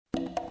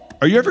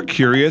Are you ever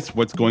curious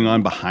what's going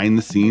on behind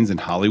the scenes in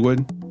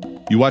Hollywood?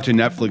 You watch a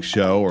Netflix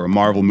show or a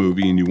Marvel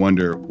movie and you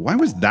wonder, why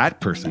was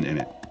that person in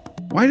it?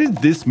 Why did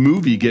this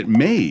movie get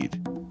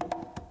made?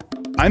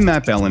 I'm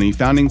Matt Bellany,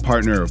 founding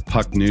partner of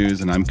Puck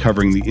News, and I'm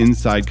covering the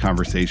inside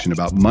conversation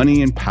about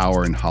money and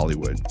power in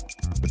Hollywood.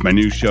 With my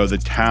new show, The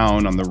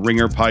Town, on the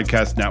Ringer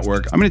Podcast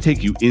Network, I'm going to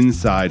take you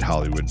inside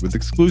Hollywood with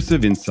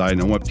exclusive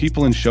insight on what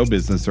people in show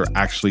business are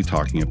actually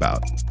talking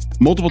about.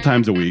 Multiple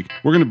times a week,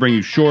 we're going to bring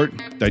you short,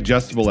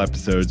 digestible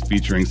episodes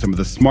featuring some of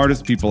the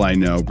smartest people I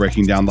know,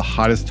 breaking down the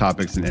hottest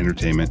topics in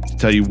entertainment to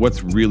tell you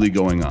what's really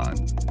going on.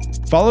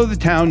 Follow The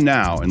Town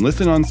now and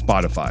listen on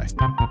Spotify.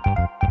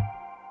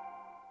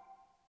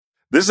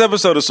 This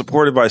episode is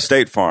supported by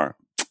State Farm.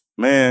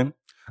 Man,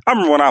 I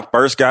remember when I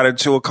first got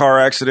into a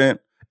car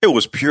accident, it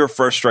was pure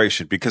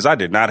frustration because I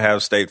did not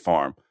have State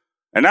Farm.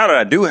 And now that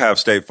I do have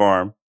State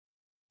Farm,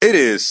 it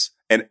is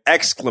an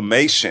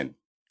exclamation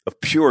of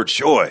pure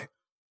joy.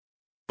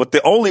 But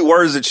the only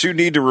words that you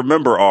need to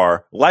remember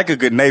are, like a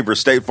good neighbor,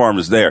 State Farm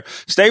is there.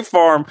 State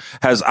Farm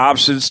has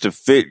options to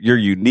fit your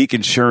unique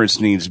insurance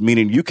needs,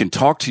 meaning you can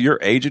talk to your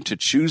agent to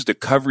choose the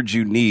coverage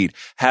you need,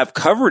 have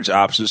coverage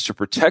options to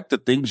protect the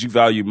things you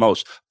value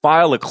most,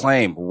 file a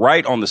claim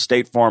right on the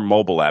State Farm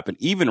mobile app,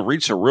 and even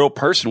reach a real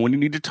person when you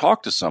need to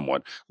talk to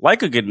someone.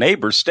 Like a good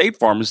neighbor, State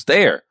Farm is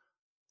there.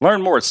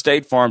 Learn more at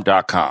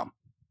statefarm.com.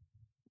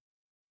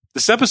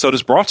 This episode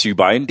is brought to you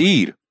by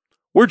Indeed.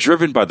 We're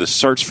driven by the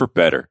search for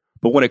better.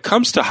 But when it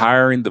comes to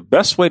hiring, the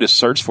best way to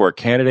search for a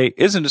candidate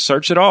isn't to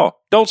search at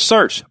all. Don't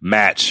search,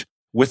 match.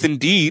 With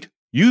Indeed,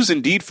 use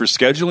Indeed for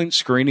scheduling,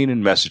 screening,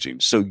 and messaging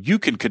so you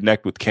can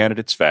connect with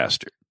candidates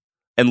faster.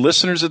 And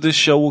listeners of this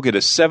show will get a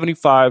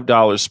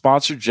 $75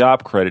 sponsored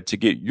job credit to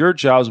get your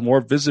jobs more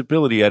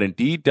visibility at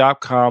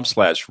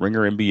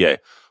Indeed.com/RingerNBA.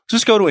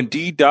 Just go to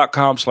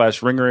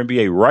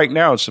Indeed.com/RingerNBA right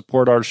now and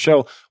support our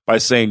show by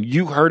saying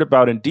you heard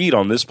about Indeed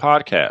on this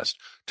podcast.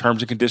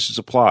 Terms and conditions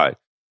apply.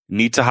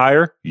 Need to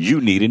hire?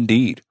 You need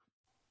Indeed.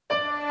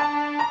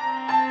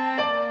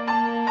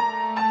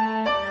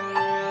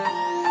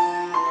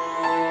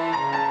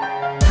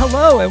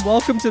 Hello and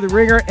welcome to the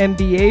Ringer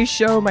NBA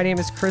show. My name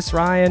is Chris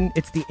Ryan.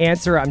 It's The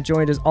Answer. I'm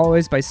joined as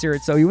always by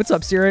Seerat. Sohi, what's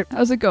up, Seerat?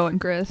 How's it going,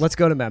 Chris? Let's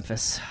go to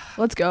Memphis.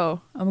 Let's go.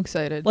 I'm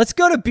excited. Let's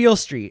go to Beale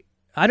Street.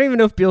 I don't even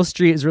know if Beale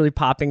Street is really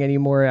popping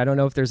anymore. I don't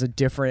know if there's a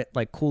different,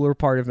 cooler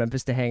part of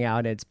Memphis to hang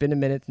out in. It's been a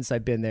minute since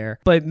I've been there.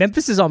 But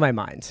Memphis is on my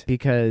mind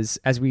because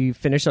as we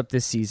finish up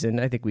this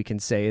season, I think we can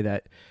say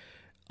that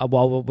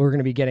while we're going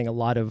to be getting a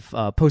lot of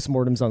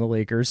postmortems on the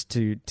Lakers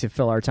to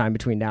fill our time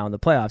between now and the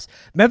playoffs,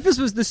 Memphis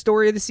was the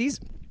story of the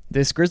season,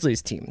 this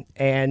Grizzlies team.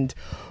 And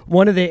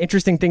one of the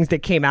interesting things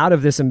that came out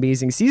of this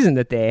amazing season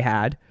that they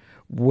had,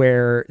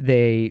 where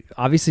they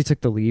obviously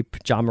took the leap.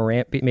 John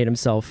Morant made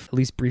himself, at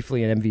least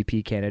briefly, an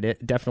MVP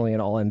candidate, definitely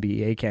an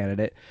All-NBA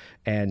candidate,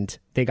 and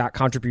they got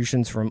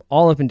contributions from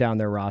all up and down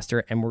their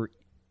roster and were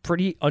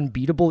pretty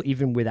unbeatable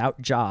even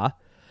without Ja.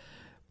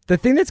 The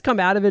thing that's come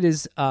out of it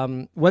is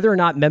whether or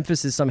not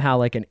Memphis is somehow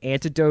like an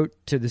antidote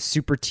to the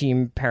super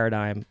team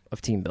paradigm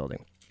of team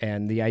building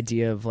and the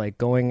idea of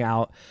going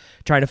out,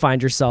 trying to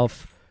find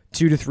yourself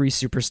 2 to 3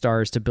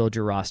 superstars to build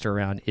your roster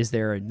around. Is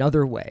there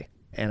another way?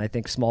 And I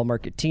think small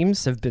market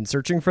teams have been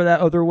searching for that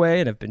other way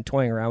and have been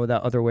toying around with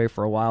that other way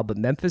for a while. But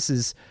Memphis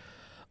is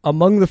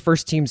among the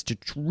first teams to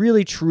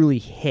really, truly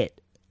hit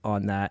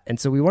on that.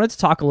 And so we wanted to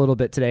talk a little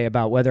bit today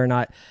about whether or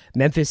not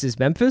Memphis is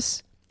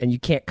Memphis and you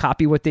can't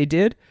copy what they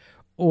did,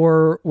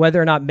 or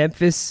whether or not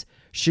Memphis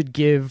should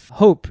give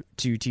hope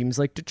to teams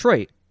like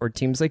Detroit or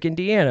teams like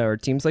Indiana or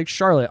teams like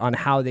Charlotte on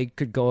how they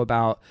could go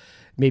about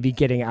maybe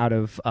getting out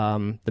of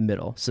the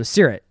middle. So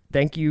Seerat,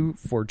 thank you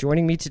for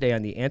joining me today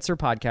on the Answer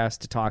podcast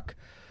to talk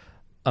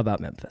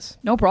about Memphis.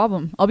 No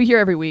problem. I'll be here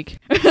every week.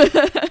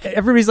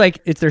 Everybody's like,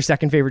 it's their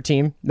second favorite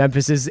team.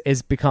 Memphis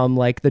is become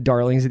like the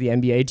darlings of the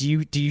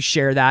NBA. Do you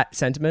share that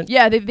sentiment?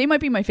 Yeah, they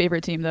might be my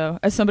favorite team, though.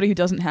 As somebody who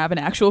doesn't have an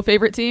actual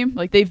favorite team,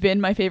 they've been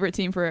my favorite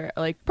team for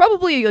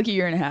probably a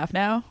year and a half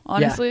now,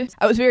 honestly. Yeah.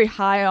 I was very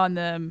high on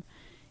them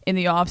in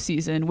the off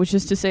season, which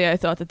is to say I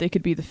thought that they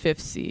could be the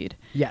 5th seed.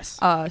 Yes.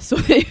 So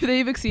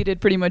they've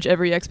exceeded pretty much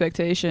every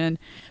expectation.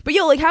 But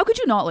how could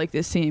you not like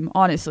this team,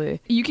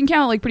 honestly? You can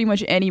count pretty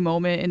much any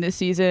moment in this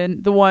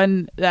season. The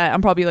one that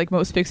I'm probably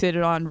most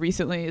fixated on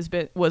recently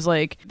was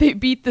they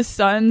beat the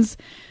Suns,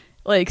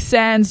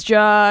 sans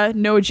Ja,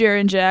 no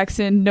Jaren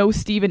Jackson, no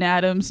Steven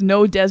Adams,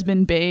 no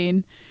Desmond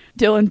Bane.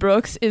 Dylan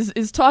Brooks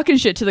is talking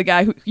shit to the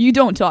guy who you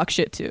don't talk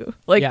shit to.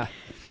 Yeah.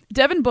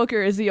 Devin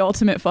Booker is the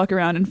ultimate fuck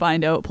around and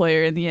find out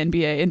player in the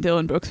NBA, and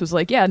Dylan Brooks was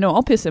yeah, no,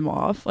 I'll piss him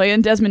off.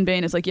 And Desmond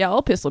Bane is yeah,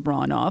 I'll piss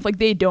LeBron off.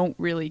 They don't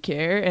really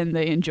care, and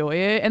they enjoy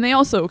it, and they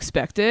also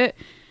expect it.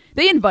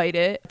 They invite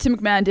it. Tim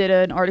McMahon did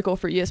an article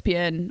for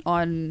ESPN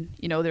on,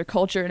 their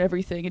culture and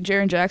everything, and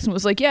Jaren Jackson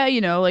was yeah,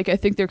 I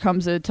think there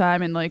comes a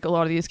time in a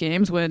lot of these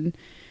games when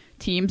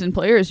teams and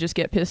players just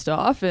get pissed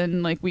off,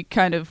 and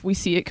we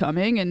see it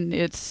coming, and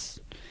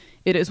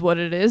it is what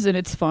it is, and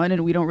it's fun,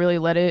 and we don't really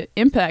let it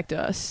impact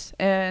us.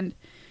 And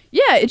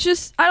yeah, it's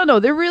just, I don't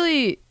know, they're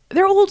really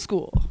They're old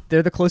school.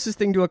 They're the closest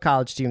thing to a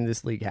college team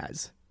this league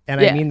has. And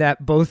Yeah. I mean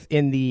that both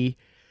in the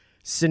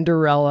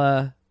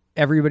Cinderella,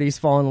 everybody's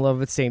fallen in love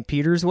with St.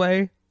 Peter's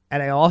way.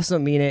 And I also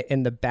mean it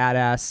in the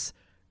badass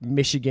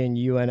Michigan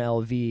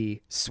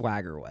UNLV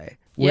swagger way.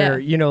 Where,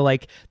 Yeah.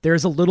 like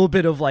there's a little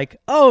bit of like,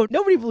 oh,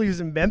 nobody believes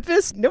in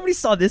Memphis. Nobody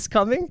saw this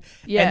coming.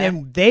 Yeah. And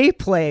then they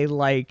play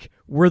like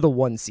we're the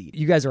 1 seed.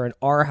 You guys are in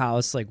our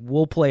house. Like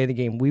we'll play the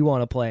game we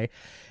want to play.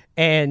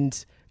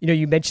 And,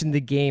 you mentioned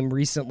the game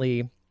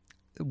recently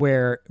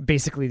where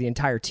basically the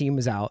entire team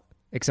was out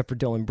except for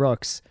Dylan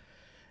Brooks.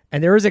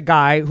 And there was a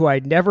guy who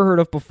I'd never heard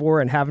of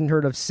before and haven't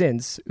heard of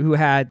since who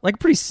had like a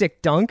pretty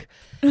sick dunk.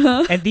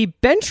 And the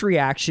bench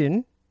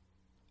reaction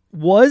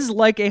was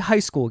like a high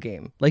school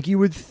game. Like you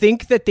would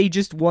think that they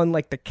just won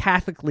like the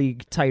Catholic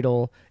League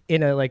title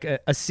in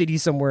a city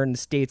somewhere in the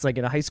States, like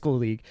in a high school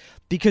league,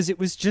 because it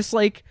was just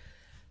like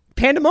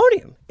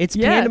pandemonium. It's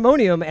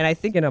pandemonium. And I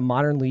think in a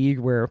modern league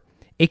where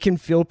it can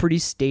feel pretty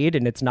staid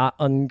and it's not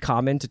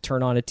uncommon to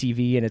turn on a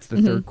TV and it's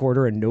the third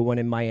quarter and no one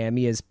in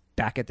Miami is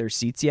back at their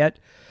seats yet.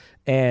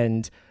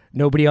 And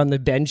nobody on the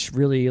bench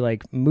really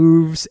like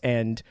moves.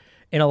 And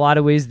in a lot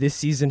of ways, this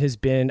season has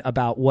been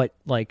about what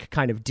like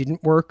kind of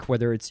didn't work,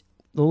 whether it's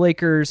the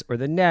Lakers or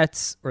the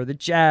Nets or the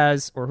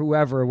Jazz or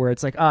whoever, where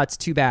it's like, it's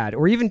too bad.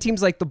 Or even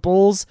teams like the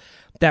Bulls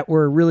that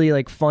were really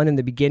like fun in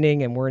the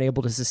beginning and weren't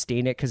able to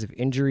sustain it because of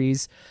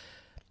injuries.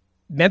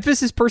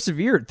 Memphis has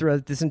persevered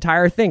throughout this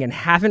entire thing and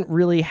haven't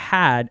really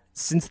had,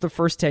 since the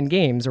first 10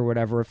 games or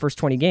whatever, first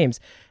 20 games,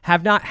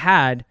 have not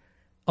had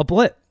a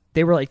blip.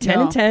 They were like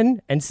 10-10,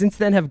 and since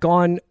then have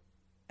gone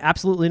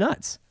absolutely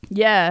nuts.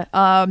 Yeah,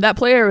 that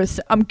player was,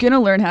 I'm going to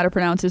learn how to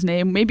pronounce his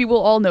name. Maybe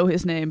we'll all know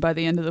his name by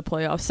the end of the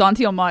playoffs.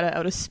 Santi Almada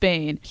out of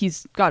Spain.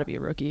 He's got to be a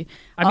rookie.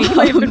 I mean, he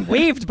might have been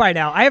waived by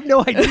now. I have no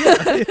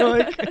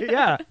idea.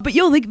 Yeah. But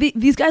like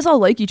these guys all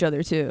like each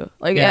other too.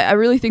 Like I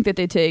really think that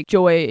they take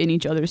joy in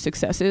each other's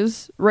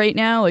successes right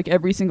now. Like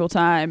every single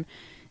time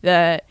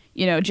that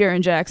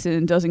Jaren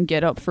Jackson doesn't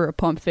get up for a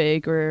pump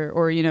fake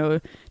or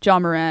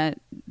John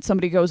Morant,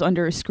 somebody goes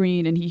under a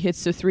screen and he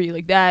hits the three.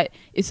 Like that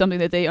is something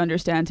that they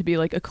understand to be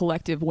like a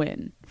collective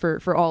win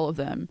for all of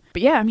them.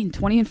 But yeah, I mean,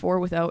 20-4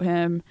 without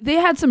him. They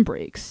had some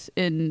breaks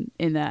in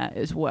that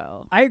as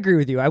well. I agree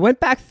with you. I went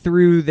back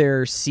through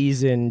their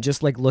season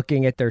just like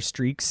looking at their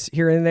streaks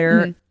here and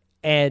there. Mm-hmm.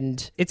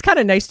 And it's kind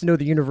of nice to know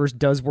the universe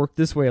does work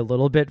this way a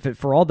little bit. But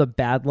for all the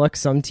bad luck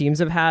some teams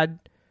have had,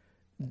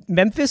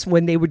 Memphis,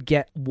 when they would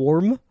get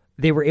warm,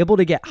 they were able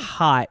to get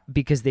hot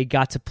because they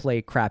got to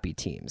play crappy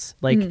teams.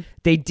 Like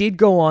they did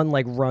go on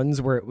like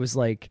runs where it was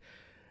like,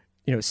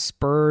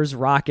 Spurs,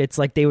 Rockets,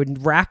 like they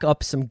would rack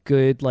up some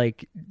good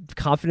like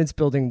confidence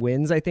building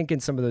wins, I think, in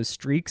some of those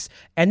streaks.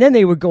 And then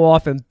they would go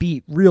off and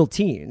beat real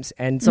teams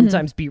and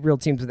sometimes beat real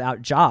teams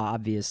without Ja,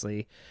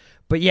 obviously.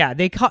 But yeah,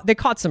 they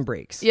caught some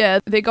breaks. Yeah,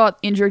 they got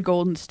injured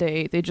Golden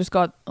State. They just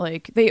got they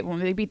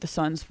beat the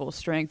Suns full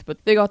strength,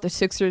 but they got the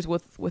Sixers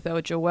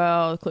without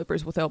Joel,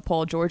 Clippers without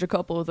Paul George, a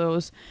couple of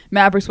those,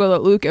 Mavericks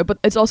without Luka, but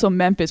it's also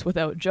Memphis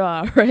without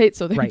Ja, right?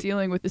 So they're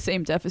dealing with the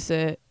same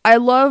deficit. I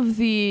love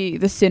the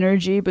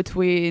synergy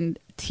between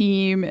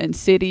team and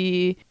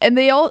city, and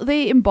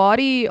they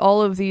embody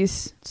all of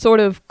these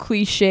sort of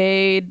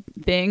cliched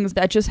things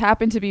that just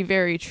happen to be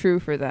very true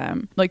for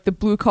them, like the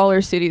blue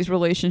collar city's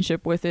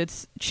relationship with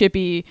its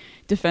chippy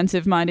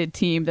defensive minded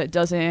team that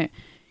doesn't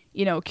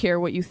care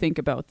what you think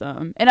about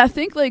them. And I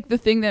think like the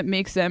thing that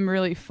makes them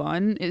really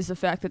fun is the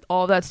fact that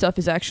all that stuff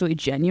is actually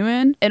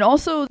genuine, and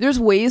also there's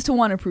ways to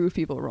want to prove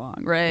people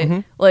wrong,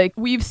 right? Like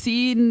we've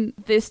seen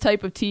this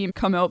type of team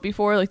come out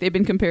before, like they've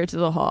been compared to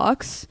the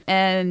Hawks,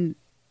 and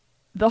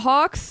the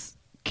Hawks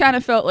kind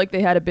of felt like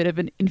they had a bit of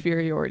an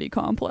inferiority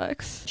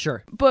complex.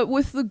 Sure. But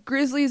with the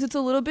Grizzlies, it's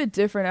a little bit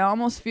different. I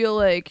almost feel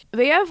like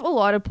they have a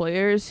lot of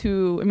players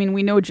who, I mean,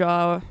 we know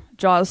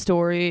Ja's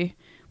story,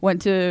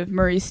 went to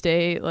Murray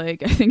State.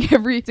 Like, I think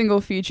every single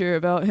feature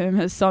about him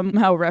has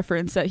somehow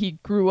referenced that he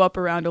grew up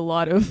around a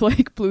lot of,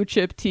 like, blue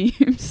chip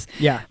teams.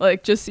 Yeah.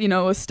 Like, just,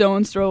 a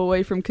stone's throw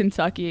away from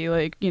Kentucky.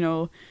 Like,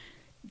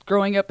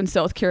 growing up in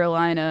South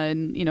Carolina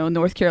and,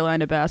 North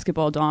Carolina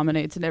basketball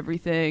dominates and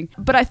everything.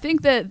 But I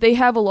think that they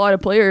have a lot of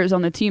players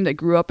on the team that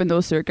grew up in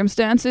those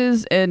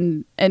circumstances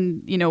and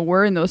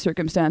were in those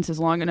circumstances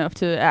long enough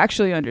to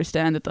actually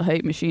understand that the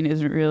hype machine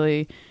isn't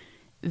really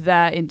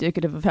that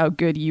indicative of how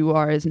good you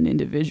are as an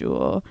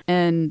individual.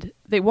 And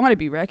they want to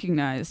be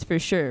recognized for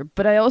sure.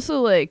 But I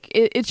also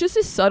it's just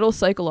a subtle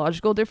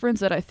psychological difference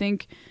that I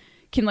think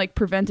can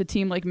prevent a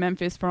team like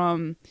Memphis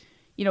from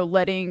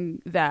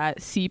letting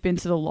that seep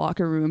into the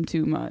locker room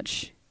too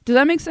much. Does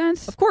that make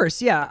sense? Of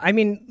course, yeah. I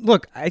mean,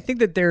 look, I think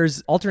that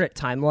there's alternate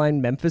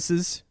timeline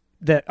Memphises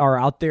that are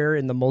out there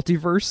in the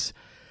multiverse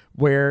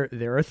where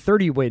they're a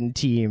 30-win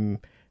team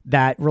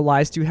that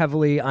relies too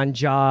heavily on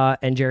Ja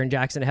and Jaren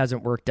Jackson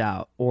hasn't worked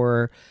out.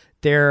 Or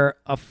they're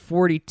a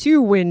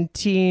 42-win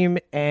team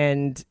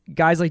and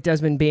guys like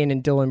Desmond Bane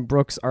and Dylan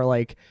Brooks are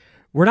like,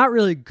 we're not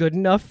really good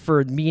enough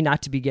for me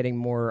not to be getting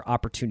more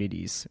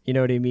opportunities. You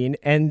know what I mean?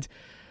 And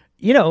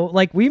you know,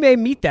 like we may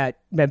meet that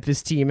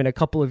Memphis team in a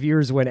couple of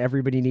years when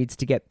everybody needs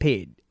to get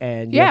paid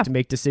and you have to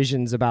make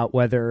decisions about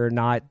whether or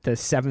not the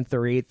 7th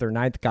or 8th or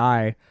 9th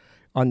guy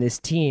on this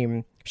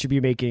team should be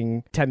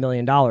making $10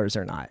 million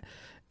or not.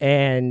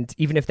 And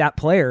even if that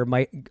player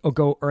might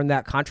go earn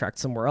that contract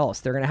somewhere else,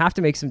 they're going to have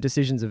to make some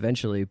decisions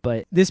eventually.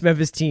 But this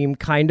Memphis team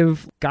kind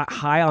of got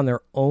high on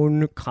their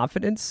own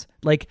confidence,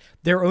 like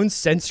their own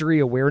sensory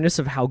awareness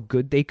of how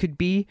good they could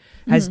be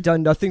has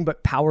done nothing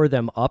but power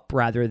them up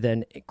rather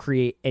than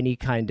create any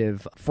kind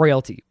of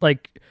frailty.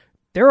 Like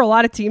there are a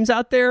lot of teams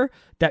out there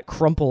that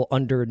crumple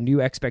under new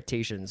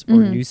expectations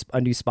or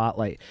a new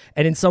spotlight.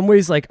 And in some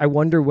ways, like I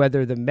wonder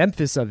whether the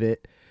Memphis of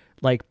it,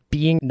 like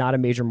being not a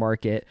major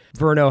market,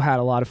 Verno had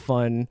a lot of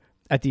fun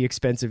at the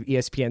expense of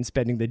ESPN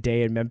spending the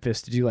day in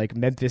Memphis to do like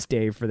Memphis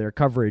Day for their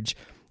coverage.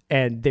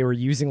 And they were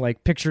using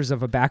like pictures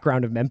of a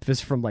background of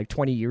Memphis from like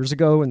 20 years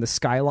ago and the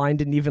skyline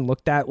didn't even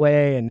look that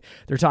way. And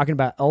they're talking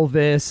about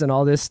Elvis and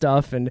all this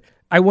stuff. And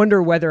I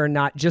wonder whether or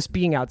not just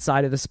being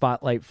outside of the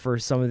spotlight for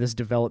some of this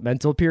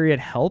developmental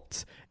period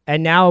helped.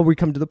 And now we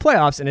come to the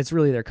playoffs and it's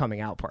really their coming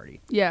out party.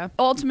 Yeah.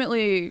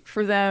 Ultimately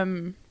for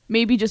them,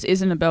 maybe just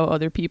isn't about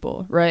other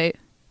people, right?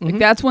 Like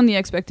that's when the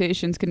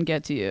expectations can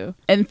get to you.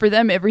 And for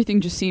them,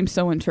 everything just seems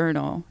so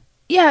internal.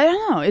 Yeah, I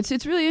don't know.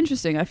 It's really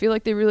interesting. I feel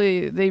like they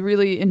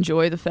really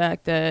enjoy the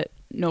fact that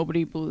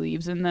nobody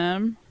believes in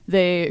them.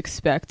 They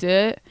expect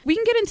it. We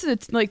can get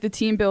into the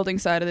team building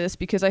side of this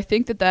because I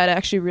think that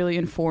actually really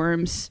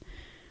informs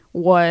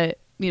what,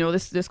 you know,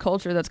 this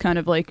culture that's kind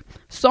of like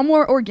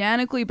somewhat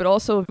organically, but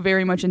also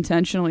very much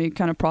intentionally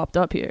kind of propped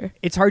up here.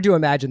 It's hard to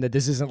imagine that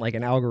this isn't like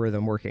an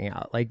algorithm working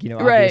out. Like, you know,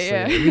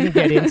 obviously we can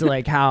get into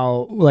like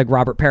how like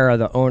Robert Parra,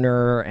 the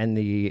owner, and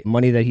the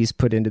money that he's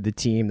put into the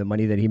team, the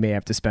money that he may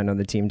have to spend on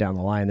the team down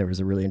the line. There was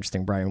a really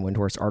interesting Brian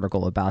Windhorst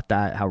article about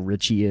that, how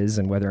rich he is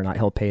and whether or not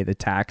he'll pay the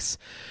tax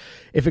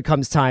if it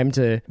comes time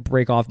to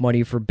break off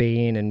money for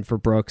Bain and for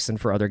Brooks and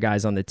for other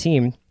guys on the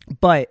team.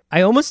 But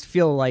I almost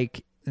feel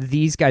like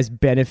these guys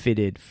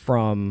benefited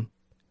from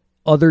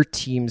other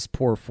teams'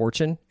 poor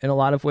fortune in a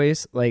lot of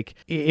ways. Like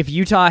if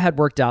Utah had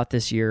worked out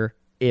this year,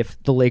 if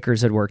the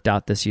Lakers had worked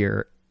out this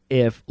year,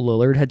 if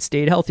Lillard had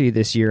stayed healthy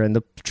this year and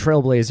the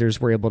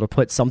Trailblazers were able to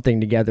put something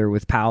together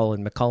with Powell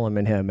and McCollum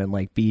and him and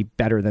like be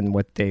better than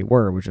what they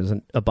were, which was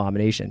an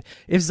abomination.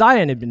 If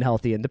Zion had been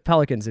healthy and the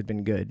Pelicans had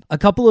been good, a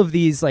couple of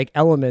these like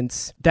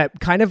elements that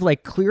kind of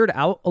like cleared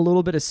out a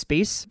little bit of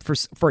space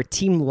for a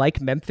team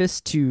like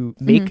Memphis to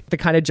make the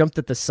kind of jump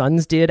that the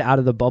Suns did out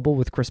of the bubble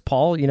with Chris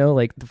Paul, you know,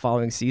 like the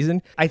following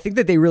season. I think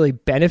that they really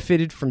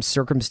benefited from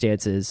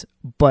circumstances,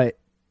 but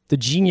the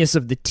genius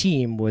of the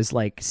team was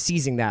like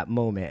seizing that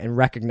moment and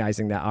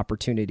recognizing that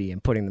opportunity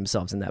and putting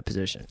themselves in that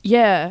position.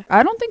 Yeah.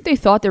 I don't think they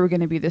thought they were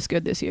going to be this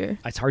good this year.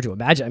 It's hard to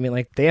imagine. I mean,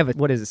 like they have a,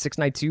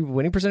 692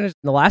 winning percentage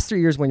in the last 3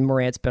 years when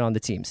Morant's been on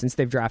the team. Since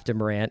they've drafted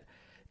Morant,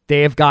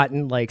 they have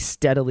gotten like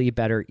steadily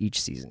better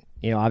each season.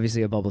 You know,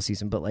 obviously a bubble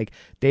season, but like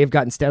they've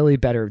gotten steadily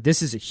better.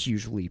 This is a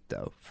huge leap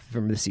though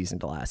from this season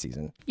to last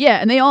season. Yeah,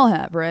 and they all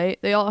have, right?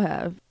 They all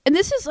have. And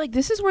this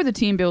is where the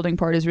team building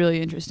part is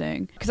really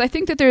interesting because I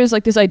think that there's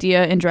like this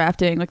idea in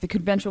drafting, like the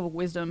conventional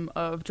wisdom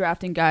of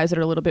drafting guys that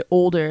are a little bit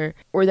older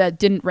or that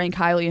didn't rank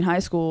highly in high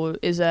school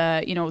is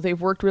that, you know,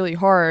 they've worked really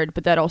hard,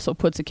 but that also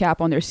puts a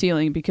cap on their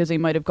ceiling because they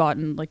might have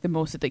gotten like the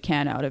most that they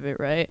can out of it,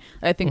 right?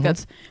 I think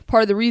that's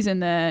part of the reason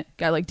that a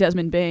guy like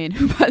Desmond Bain,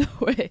 who by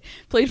the way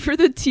played for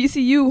the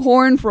TCU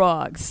Horned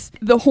Frogs,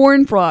 the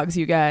Horned Frogs,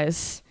 you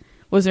guys.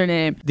 Was their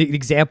name. The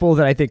example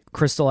that I think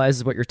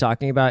crystallizes what you're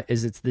talking about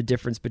is it's the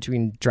difference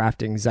between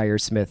drafting Zaire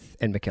Smith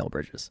and Mikal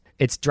Bridges.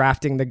 It's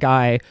drafting the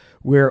guy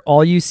where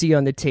all you see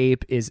on the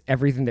tape is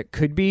everything that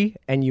could be,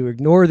 and you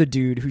ignore the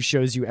dude who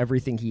shows you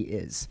everything he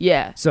is.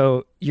 Yeah.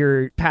 So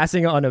you're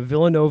passing on a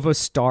Villanova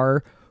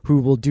star who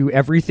will do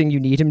everything you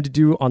need him to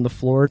do on the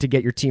floor to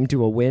get your team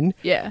to a win.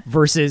 Yeah.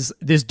 Versus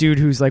this dude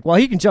who's like, well,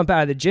 he can jump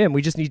out of the gym.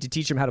 We just need to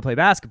teach him how to play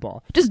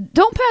basketball. Just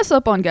don't pass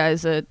up on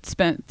guys that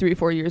spent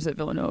 3-4 years at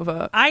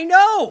Villanova. I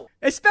know,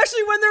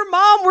 especially when their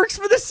mom works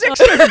for the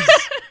Sixers.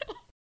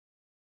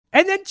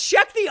 And then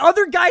check the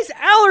other guy's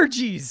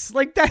allergies.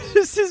 Like that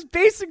is his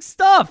basic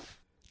stuff.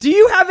 Do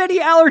you have any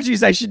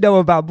allergies I should know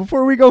about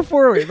before we go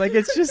forward? Like,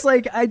 it's just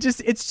like,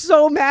 it's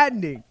so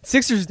maddening.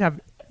 Sixers have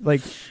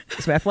like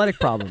some athletic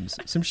problems,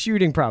 some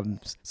shooting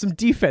problems, some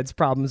defense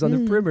problems on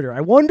the perimeter.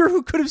 I wonder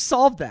who could have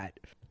solved that.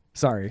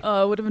 Sorry. It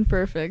would have been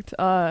perfect.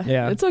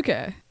 Yeah. It's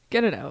okay.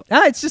 Get it out.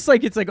 It's just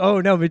like,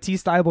 oh no,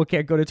 Matisse Thybulle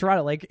can't go to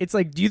Toronto. Like, it's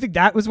like, do you think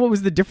that was what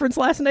was the difference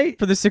last night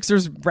for the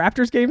Sixers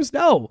Raptors games?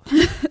 No.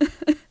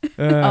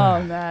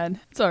 Oh man.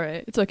 It's all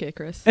right. It's okay,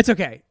 Chris. It's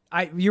okay.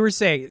 You were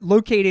saying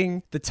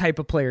locating the type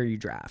of player you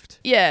draft.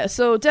 Yeah.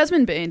 So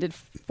Desmond Bain did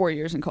 4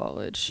 years in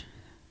college.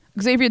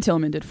 Xavier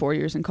Tillman did 4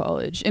 years in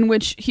college, in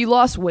which he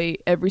lost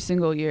weight every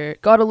single year,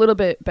 got a little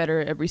bit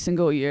better every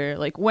single year,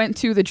 like went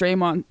to the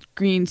Draymond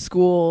Green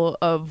school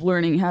of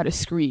learning how to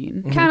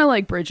screen, kind of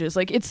like Bridges.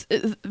 Like it's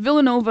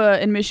Villanova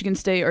and Michigan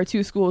State are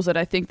two schools that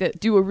I think that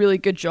do a really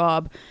good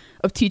job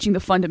of teaching the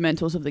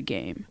fundamentals of the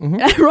game.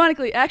 Mm-hmm. And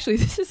ironically, actually,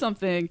 this is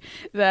something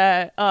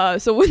that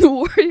so when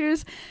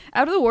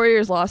after the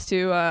Warriors lost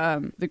to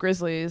the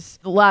Grizzlies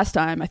the last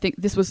time, I think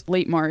this was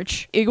late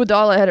March,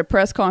 Iguodala had a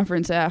press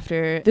conference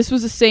after. This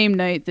was the same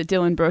night that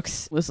Dylan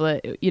Brooks was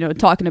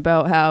talking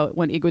about how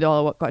when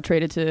Iguodala got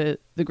traded to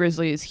the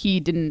Grizzlies, he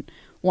didn't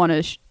want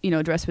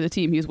to dress for the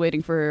team. He was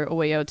waiting for a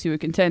way out to a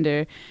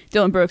contender.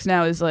 Dylan Brooks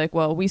now is like,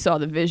 well, we saw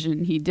the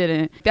vision, he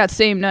didn't. That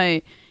same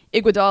night,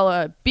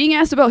 Iguodala being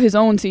asked about his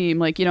own team,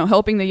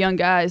 helping the young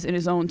guys in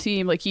his own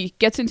team, he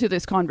gets into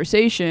this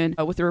conversation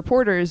with the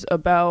reporters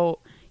about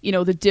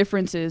the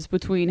differences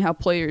between how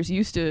players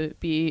used to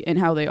be and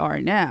how they are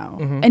now.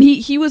 Mm-hmm. And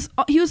he was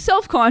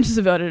self-conscious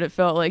about it. It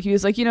felt like he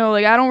was like, I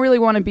don't really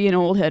want to be an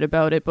old head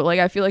about it, but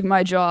I feel like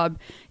my job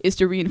is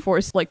to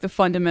reinforce the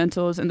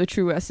fundamentals and the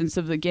true essence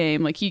of the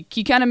game.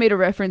 He kind of made a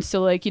reference to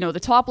the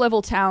top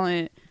level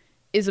talent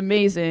is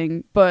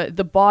amazing, but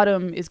the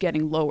bottom is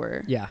getting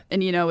lower. Yeah.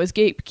 And as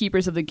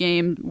gatekeepers of the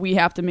game, we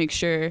have to make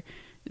sure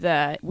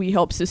that we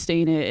help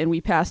sustain it and we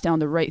pass down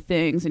the right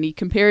things. And he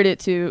compared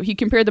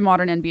the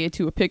modern NBA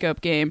to a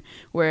pickup game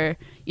where,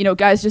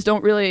 guys just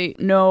don't really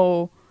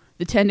know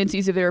the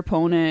tendencies of their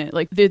opponent.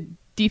 The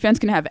defense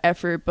can have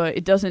effort, but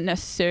it doesn't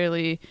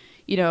necessarily,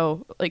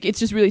 it's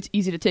just really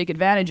easy to take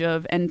advantage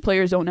of, and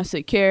players don't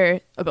necessarily care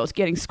about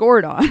getting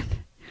scored on.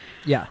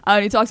 Yeah.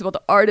 And he talks about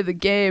the art of the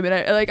game, and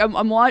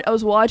I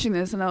was watching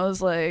this, and I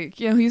was like,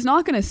 he's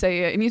not gonna say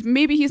it, and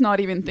he's not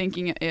even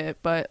thinking it,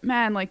 but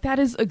man, that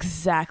is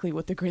exactly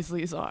what the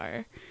Grizzlies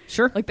are.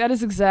 Sure. That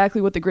is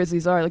exactly what the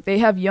Grizzlies are. They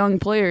have young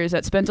players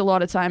that spent a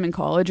lot of time in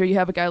college, or you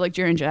have a guy like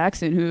Jaren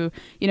Jackson who,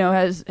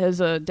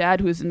 has a dad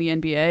who's in the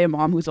NBA, a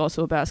mom who's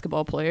also a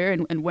basketball player,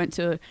 and went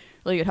to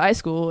at high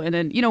school, and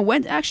then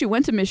went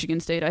to Michigan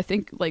State, I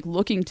think,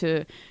 looking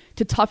to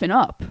toughen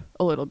up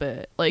a little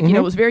bit,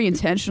 was very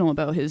intentional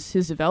about his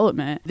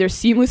development. They're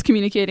seamless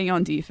communicating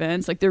on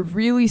defense. They're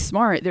really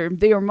smart.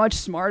 They are much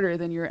smarter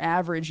than your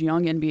average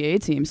young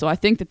NBA team. So I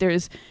think that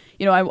there's,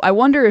 I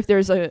wonder if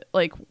there's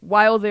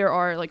while there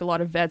are a lot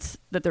of vets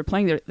that they're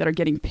playing that are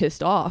getting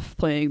pissed off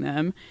playing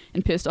them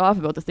and pissed off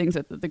about the things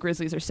that the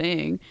Grizzlies are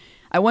saying,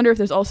 I wonder if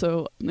there's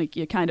also a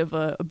kind of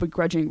a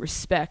begrudging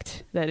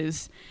respect that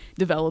is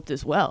developed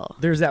as well.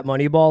 There's that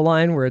Moneyball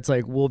line where it's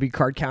we'll be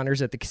card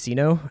counters at the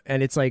casino,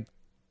 and it's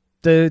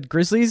the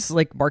Grizzlies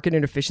market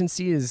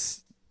inefficiency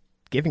is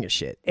giving a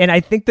shit. And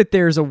I think that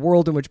there's a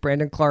world in which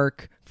Brandon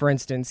Clark, for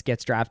instance,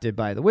 gets drafted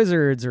by the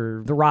Wizards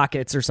or the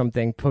Rockets or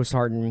something post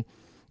Harden,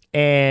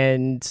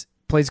 and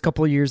plays a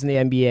couple of years in the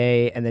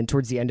NBA, and then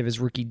towards the end of his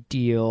rookie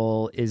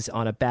deal is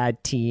on a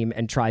bad team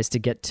and tries to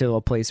get to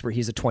a place where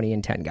he's a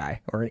 20-10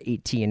 guy or an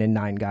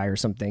 18-9 guy or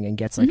something, and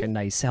gets a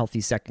nice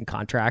healthy second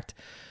contract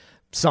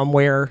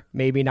somewhere,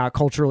 maybe not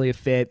culturally a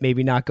fit,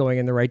 maybe not going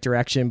in the right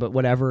direction, but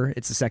whatever,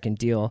 it's a second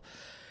deal.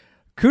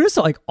 Kudos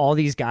to all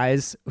these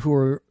guys who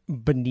are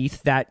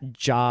beneath that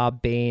Ja,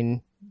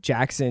 Bane,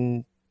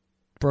 Jackson,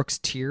 Brooks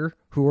tier,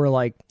 who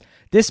are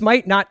this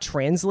might not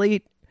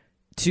translate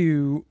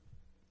to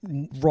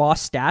raw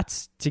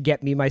stats to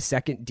get me my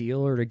second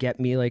deal or to get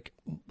me like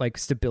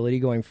stability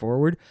going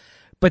forward,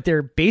 but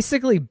they're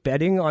basically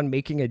betting on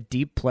making a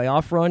deep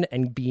playoff run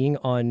and being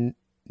on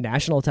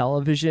national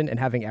television and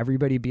having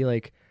everybody be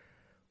like,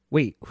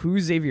 wait,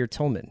 who's Xavier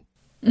Tillman?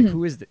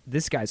 Who is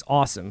this guy's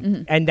awesome?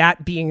 Mm-hmm. And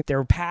that being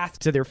their path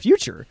to their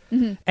future.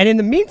 Mm-hmm. And in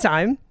the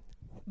meantime,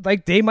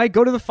 they might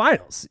go to the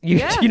finals, in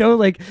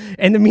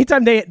the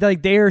meantime,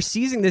 they are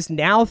seizing this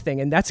now thing.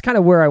 And that's kind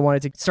of where I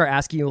wanted to start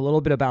asking you a little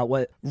bit about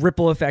what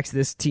ripple effects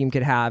this team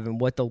could have and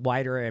what the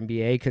wider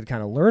NBA could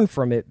kind of learn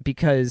from it.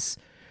 Because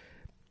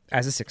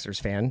as a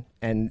Sixers fan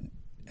and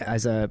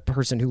as a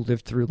person who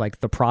lived through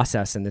the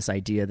process and this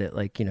idea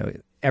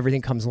that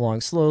everything comes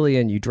along slowly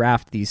and you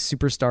draft these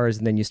superstars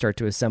and then you start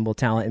to assemble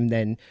talent. And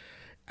then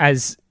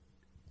as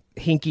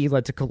Hinkie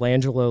led to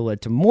Colangelo,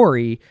 led to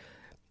Morey,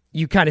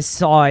 you kind of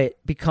saw it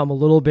become a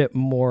little bit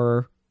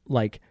more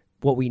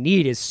what we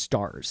need is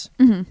stars.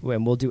 Mm-hmm.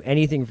 And we'll do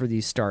anything for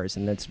these stars.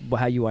 And that's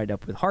how you wind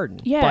up with Harden.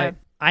 Yeah. But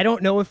I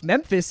don't know if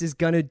Memphis is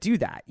going to do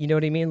that. You know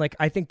what I mean?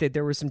 I think that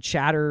there was some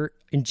chatter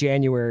in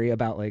January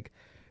about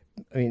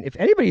if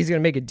anybody's going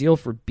to make a deal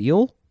for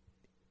Beal,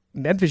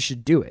 Memphis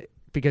should do it,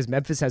 because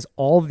Memphis has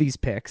all of these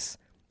picks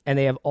and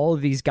they have all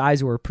of these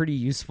guys who are pretty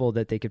useful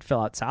that they could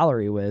fill out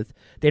salary with.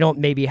 They don't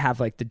maybe have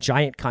the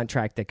giant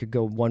contract that could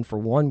go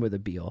 1-for-1 with a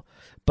Beal,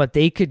 but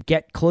they could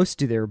get close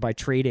to there by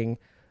trading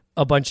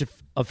a bunch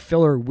of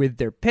filler with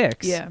their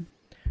picks. Yeah.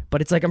 But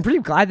it's I'm pretty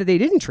glad that they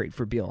didn't trade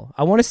for Beal.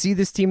 I want to see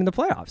this team in the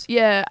playoffs.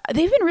 Yeah,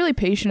 they've been really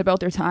patient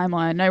about their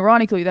timeline. And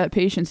ironically, that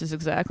patience is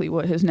exactly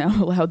what has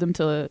now allowed them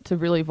to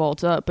really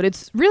vault up. But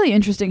it's really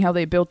interesting how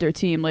they built their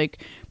team.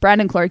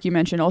 Brandon Clark, you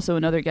mentioned, also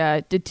another guy,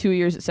 did 2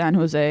 years at San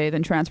Jose,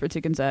 then transferred to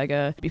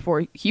Gonzaga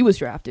before he was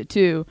drafted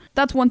too.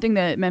 That's one thing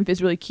that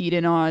Memphis really keyed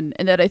in on,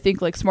 and that I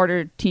think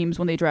smarter teams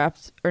when they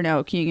draft are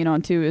now keying in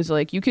on too, is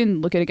you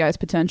can look at a guy's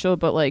potential,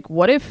 but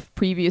what if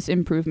previous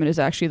improvement is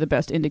actually the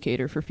best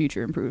indicator for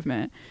future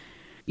improvement?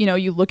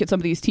 You look at some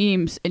of these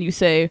teams and you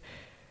say,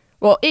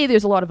 Well,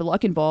 there's a lot of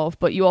luck involved,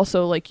 but you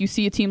also, like, you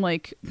see a team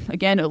like,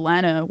 again,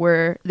 Atlanta,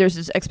 where there's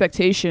this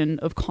expectation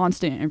of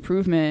constant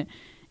improvement.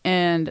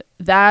 And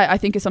that, I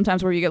think, is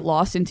sometimes where you get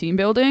lost in team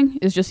building,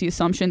 is just the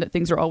assumption that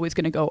things are always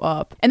going to go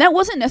up. And that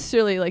wasn't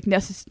necessarily going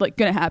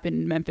to happen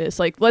in Memphis.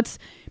 Like,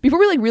 before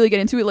we really get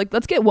into it,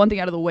 let's get one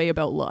thing out of the way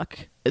about luck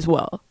as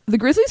well. The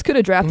Grizzlies could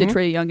have drafted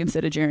Trae Young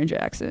instead of Jaren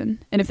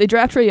Jackson. And if they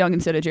draft Trae Young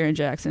instead of Jaren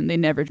Jackson, they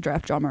never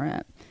draft Ja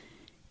Morant.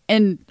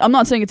 And I'm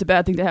not saying it's a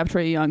bad thing to have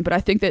Trae Young, but I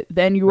think that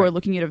then you are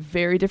looking at a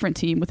very different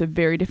team with a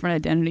very different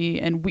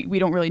identity, and we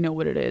don't really know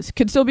what it is.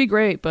 Could still be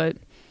great, but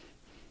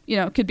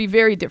could be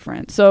very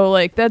different. So,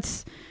 like,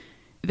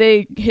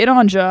 they hit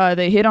on Ja,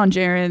 they hit on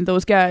Jaren.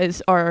 Those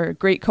guys are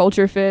great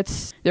culture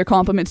fits. They're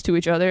complements to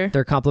each other.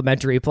 They're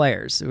complementary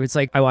players. It's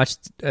like I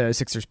watched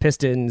Sixers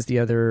Pistons the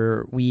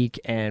other week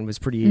and was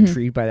pretty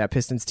intrigued by that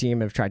Pistons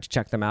team. I've tried to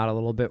check them out a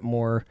little bit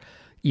more,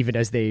 even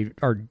as they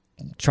are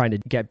trying to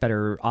get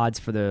better odds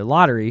for the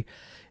lottery.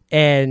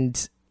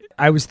 And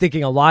I was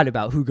thinking a lot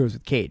about who goes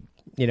with Cade.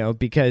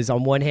 Because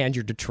on one hand,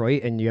 you're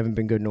Detroit and you haven't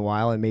been good in a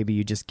while, and maybe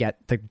you just get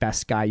the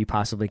best guy you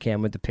possibly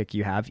can with the pick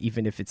you have,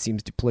 even if it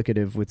seems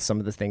duplicative with some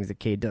of the things that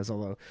Cade does,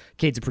 although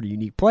Cade's a pretty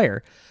unique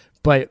player.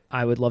 But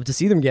I would love to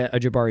see them get a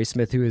Jabari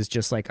Smith, who is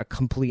just like a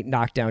complete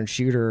knockdown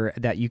shooter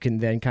that you can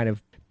then kind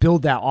of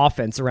build that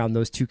offense around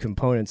those two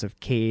components of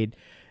Cade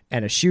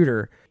and a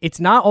shooter. It's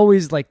not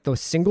always like the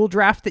single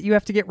draft that you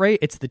have to get right.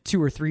 It's the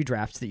 2 or 3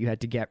 drafts that you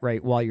had to get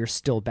right while you're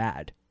still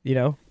bad,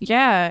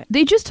 Yeah,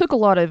 they just took a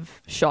lot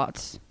of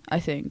shots. I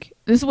think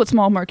this is what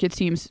small market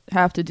teams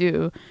have to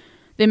do.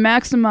 They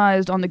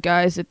maximized on the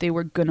guys that they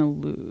were gonna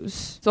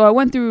lose. So I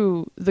went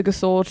through the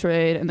Gasol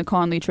trade and the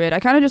Conley trade.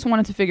 I kind of just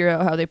wanted to figure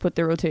out how they put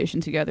their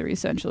rotation together,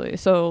 essentially.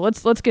 So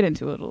let's get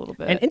into it a little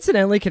bit. And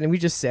incidentally, can we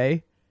just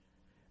say,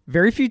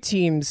 very few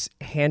teams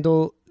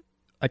handle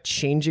a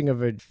changing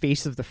of a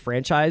face of the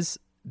franchise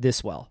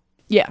this well.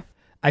 Yeah,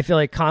 I feel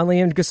like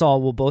Conley and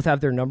Gasol will both have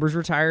their numbers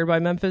retired by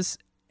Memphis,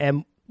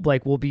 and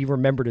will be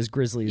remembered as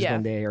Grizzlies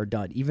when they are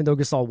done, even though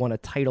Gasol won a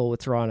title with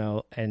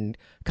Toronto and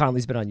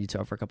Conley's been on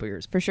Utah for a couple of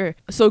years. For sure.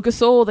 So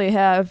Gasol they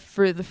have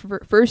for the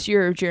first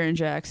year of Jaren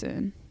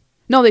Jackson.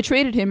 No, they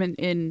traded him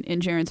in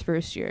Jaren's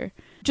first year,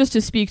 just to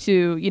speak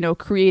to,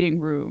 creating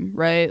room,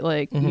 right?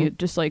 Like,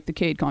 just like the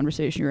Cade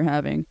conversation you're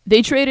having.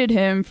 They traded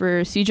him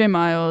for CJ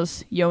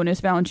Miles,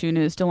 Jonas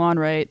Valanciunas, DeLon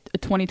Wright, a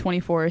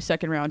 2024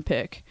 second-round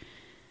pick.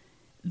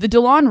 The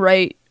DeLon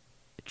Wright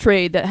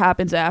trade that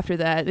happens after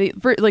that,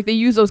 they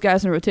use those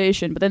guys in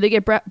rotation, but then they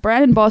get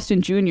Brandon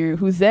Boston Jr.,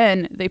 who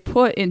then they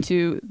put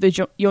into the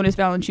Jonas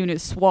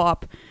Valanciunas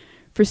swap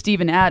for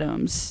Steven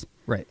Adams,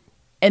 right?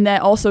 And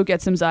that also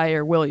gets him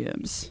Zaire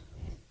Williams.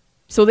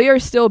 So they are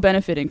still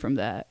benefiting from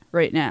that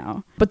right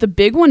now. But the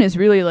big one is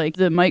really like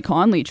the Mike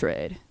Conley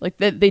trade. Like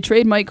they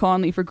trade Mike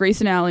Conley for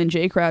Grayson Allen,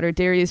 Jay Crowder,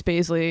 Darius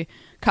Baisley,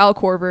 Kyle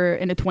Korver,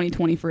 and a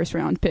 2020 first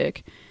round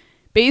pick.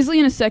 Baisley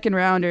and a second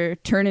rounder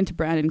turn into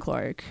Brandon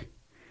Clark.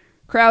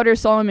 Crowder,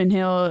 Solomon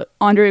Hill,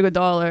 Andre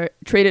Iguodala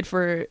traded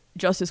for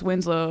Justice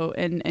Winslow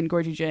and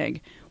Gorgie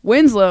Jang.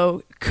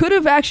 Winslow could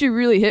have actually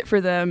really hit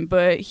for them,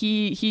 but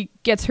he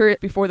gets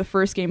hurt before the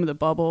first game of the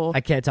bubble. I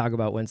can't talk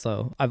about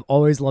Winslow. I've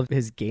always loved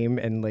his game,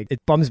 and it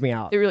bums me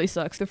out. It really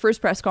sucks. The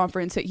first press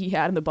conference that he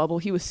had in the bubble,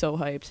 he was so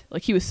hyped.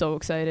 Like, he was so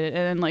excited.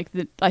 And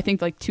then I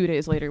think 2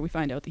 days later we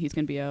find out that he's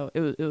going to be out.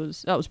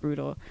 That was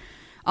brutal.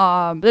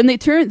 Then they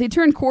turned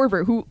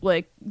Korver, who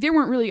they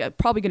weren't really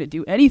probably going to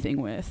do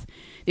anything with.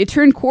 They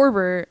turned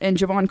Korver and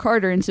Javon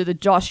Carter into the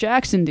Josh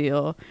Jackson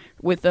deal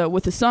with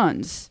the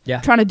Suns. Yeah.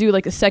 Trying to do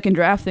a second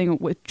draft thing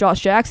with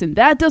Josh Jackson.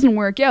 That doesn't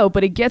work out,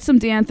 but it gets them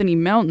DeAnthony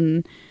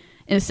Melton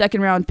in a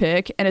second round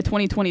pick and a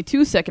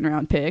 2022 second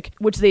round pick,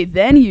 which they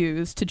then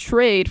use to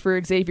trade for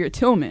Xavier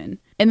Tillman.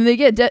 And then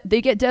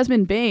they get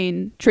Desmond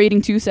Bane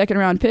trading 2 second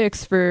round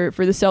picks for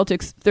the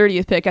Celtics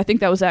 30th pick. I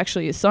think that was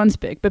actually his son's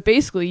pick. But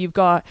basically you've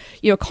got,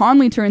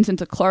 Conley turns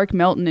into Clark,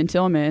 Melton, and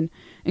Tillman,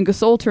 and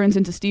Gasol turns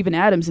into Steven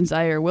Adams and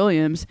Zaire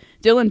Williams.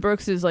 Dylan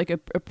Brooks is a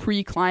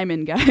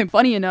pre-Kleiman guy.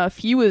 Funny enough,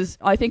 he was,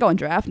 I think on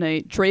draft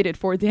night, traded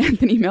for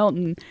DeAnthony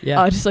Melton.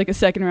 Yeah. Just a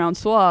second round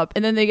swap.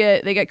 And then they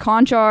get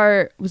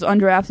Conchar, was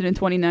undrafted in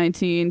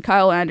 2019.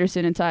 Kyle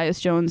Anderson and Tyus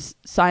Jones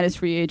sign as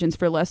free agents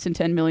for less than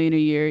 $10 million a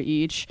year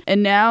each.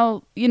 And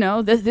now,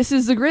 this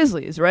is the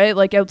Grizzlies,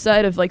 right?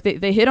 Outside of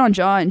they hit on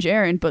Ja and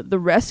Jaren, but the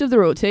rest of the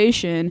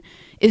rotation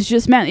is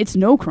just, man, it's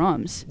no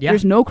crumbs. Yeah.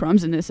 There's no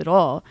crumbs in this at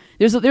all.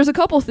 There's a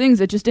couple things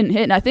that just didn't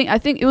hit, and I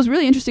think it was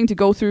really interesting to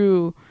go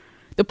through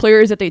the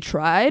players that they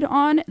tried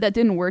on that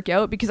didn't work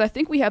out, because I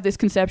think we have this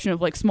conception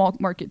of small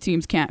market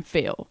teams can't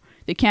fail.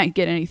 They can't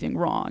get anything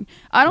wrong.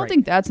 I don't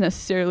think that's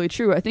necessarily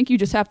true. I think you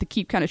just have to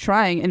keep kind of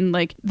trying. And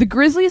the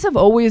Grizzlies have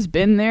always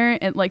been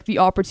there at the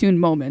opportune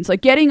moments.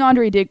 Getting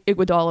Andre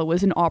Iguodala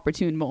was an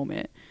opportune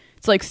moment.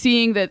 It's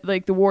seeing that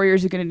the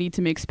Warriors are going to need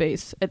to make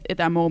space at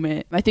that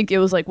moment. I think it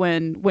was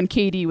when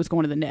KD was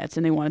going to the Nets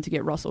and they wanted to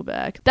get Russell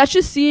back. That's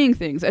just seeing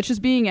things. That's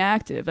just being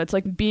active. That's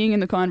being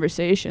in the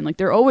conversation.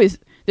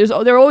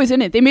 they're always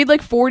in it. They made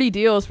like 40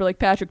 deals for like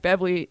Patrick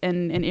Beverley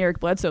and Eric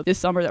Bledsoe this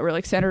summer that were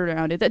like centered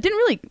around it. That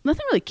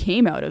nothing really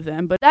came out of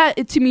them. But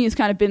that, to me, has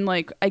kind of been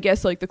like, I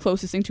guess, like the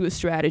closest thing to a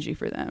strategy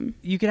for them.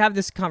 You could have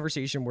this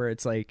conversation where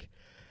it's like,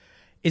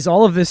 is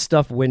all of this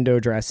stuff window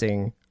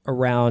dressing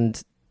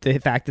around the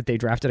fact that they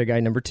drafted a guy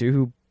number 2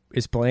 who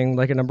is playing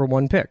like a number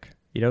 1 pick?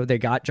 You know, they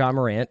got Ja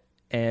Morant,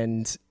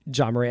 and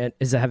Ja Morant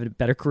is having a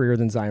better career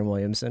than Zion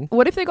Williamson.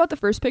 What if they got the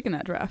first pick in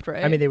that draft,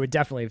 right? I mean, they would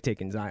definitely have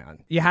taken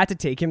Zion. You had to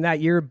take him that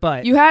year,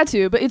 but... You had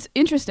to, but it's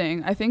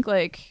interesting. I think,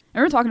 like, I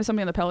remember talking to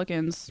somebody on the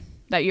Pelicans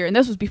that year, and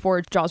this was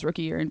before Ja's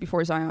rookie year and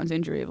before Zion's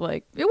injury.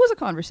 Like, it was a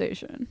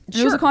conversation.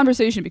 Sure. It was a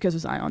conversation because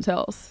of Zion's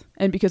health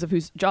and because of who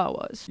Ja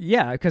was.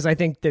 Yeah, because I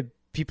think that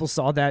people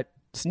saw that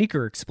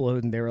sneaker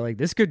explode, and they were like,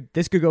 this could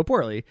go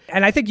poorly.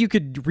 And I think you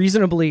could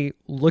reasonably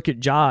look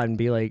at Ja and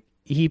be like,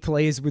 he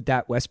plays with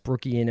that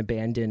Westbrookian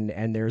abandon,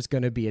 and there's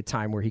going to be a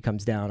time where he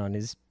comes down on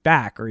his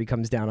back or he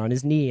comes down on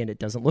his knee and it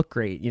doesn't look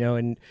great, you know?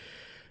 And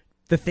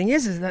the thing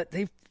is that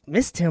they've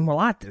missed him a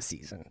lot this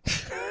season.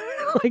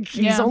 Like,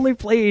 he's only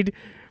played,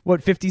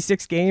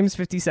 56 games,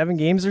 57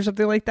 games or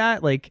something like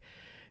that? Like,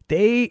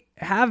 they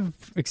have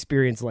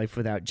experienced life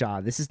without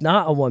Ja. This is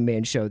not a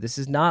one-man show. This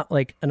is not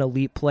like an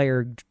elite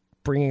player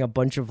bringing a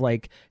bunch of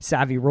like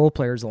savvy role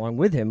players along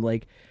with him.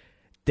 Like,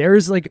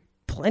 there's like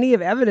plenty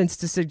of evidence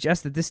to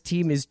suggest that this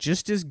team is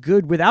just as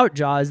good without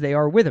Ja as they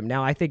are with him.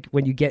 Now, I think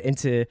when you get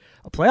into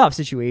a playoff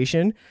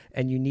situation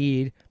and you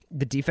need,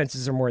 the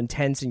defenses are more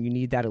intense and you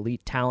need that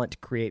elite talent to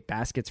create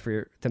baskets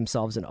for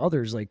themselves and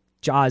others, like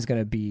Ja is going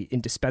to be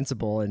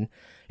indispensable, and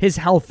his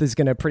health is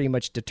going to pretty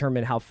much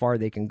determine how far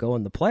they can go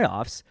in the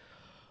playoffs.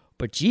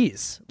 But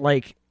geez,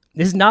 like,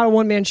 this is not a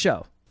one-man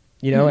show.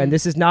 You know, and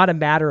this is not a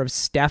matter of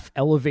Steph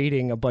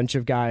elevating a bunch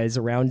of guys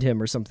around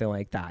him or something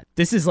like that.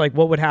 This is like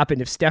what would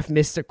happen if Steph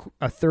missed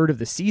a third of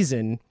the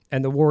season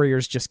and the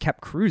Warriors just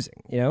kept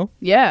cruising, you know?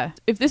 Yeah.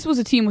 If this was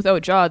a team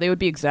without Ja, they would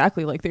be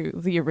exactly like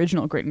the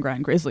original Grit and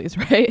Grind Grizzlies,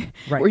 right?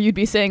 Where you'd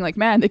be saying like,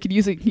 man,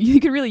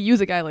 you could really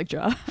use a guy like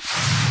Ja.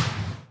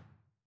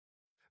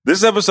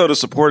 This episode is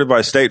supported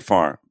by State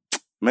Farm.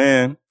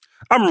 Man,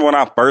 I remember when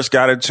I first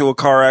got into a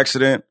car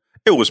accident,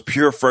 it was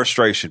pure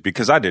frustration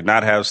because I did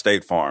not have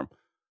State Farm.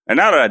 And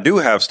now that I do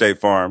have State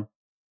Farm,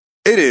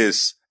 it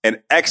is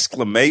an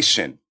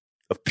exclamation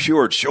of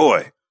pure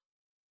joy.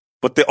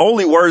 But the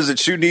only words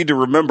that you need to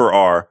remember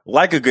are,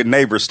 like a good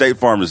neighbor, State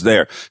Farm is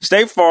there.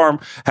 State Farm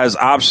has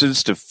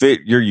options to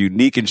fit your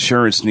unique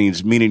insurance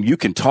needs, meaning you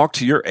can talk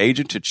to your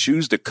agent to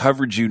choose the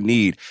coverage you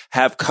need,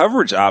 have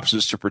coverage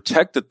options to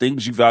protect the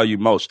things you value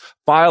most,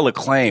 file a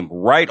claim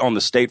right on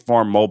the State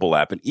Farm mobile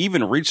app, and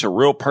even reach a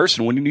real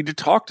person when you need to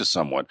talk to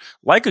someone.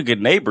 Like a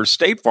good neighbor,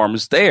 State Farm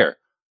is there.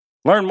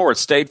 Learn more at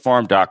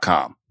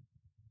statefarm.com.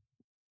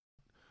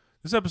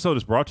 This episode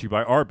is brought to you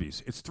by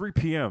Arby's. It's 3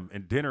 p.m.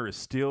 and dinner is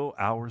still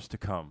hours to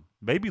come.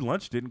 Maybe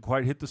lunch didn't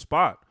quite hit the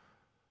spot.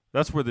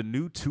 That's where the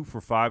new 2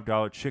 for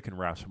 $5 chicken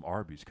wraps from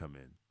Arby's come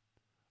in.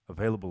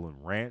 Available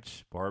in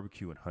ranch,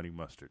 barbecue, and honey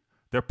mustard.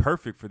 They're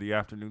perfect for the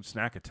afternoon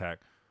snack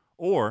attack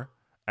or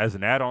as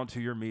an add-on to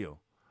your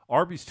meal.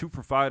 Arby's 2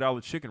 for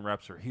 $5 chicken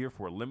wraps are here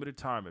for a limited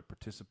time at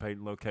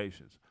participating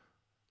locations.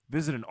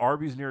 Visit an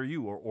Arby's near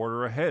you or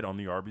order ahead on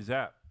the Arby's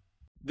app.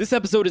 This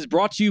episode is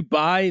brought to you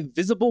by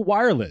Visible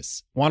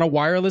Wireless. Want a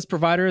wireless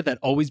provider that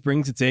always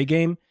brings its A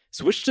game?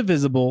 Switch to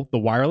Visible, the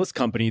wireless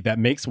company that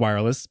makes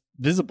wireless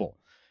visible.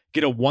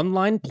 Get a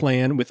one-line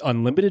plan with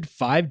unlimited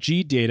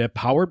 5G data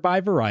powered by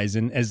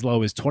Verizon as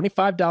low as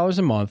 $25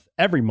 a month,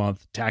 every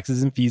month,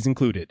 taxes and fees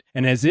included.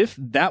 And as if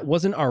that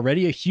wasn't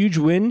already a huge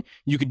win,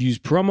 you could use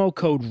promo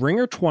code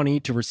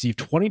RINGER20 to receive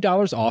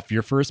 $20 off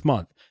your first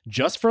month,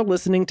 just for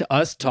listening to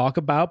us talk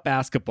about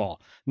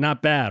basketball.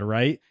 Not bad,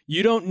 right?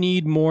 You don't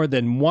need more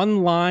than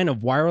one line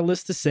of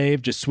wireless to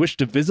save. Just switch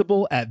to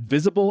Visible at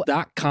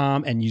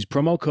visible.com and use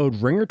promo code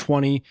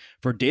RINGER20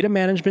 for data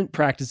management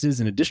practices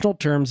and additional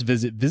terms.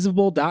 Visit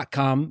visible.com.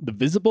 The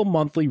Visible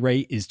monthly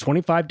rate is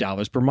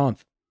 $25 per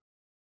month.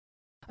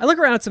 I look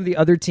around at some of the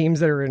other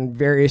teams that are in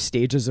various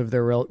stages of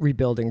their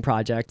rebuilding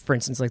project. For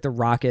instance, like the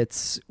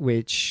Rockets,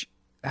 which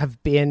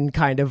have been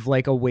kind of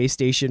like a way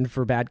station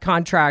for bad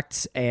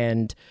contracts,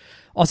 and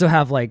also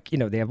have like, you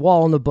know, they have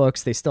Wall in the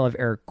books. They still have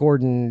Eric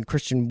Gordon,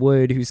 Christian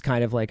Wood, who's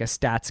kind of like a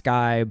stats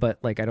guy,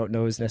 but like I don't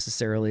know is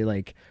necessarily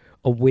like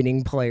a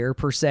winning player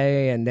per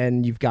se. And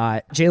then you've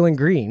got Jalen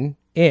Green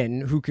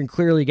who can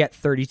clearly get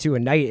 32 a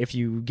night if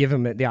you give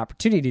him the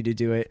opportunity to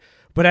do it.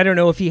 But I don't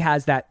know if he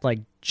has that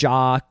like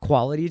jaw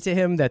quality to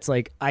him that's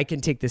like, I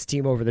can take this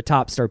team over the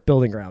top, start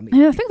building around me.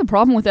 Yeah, I think the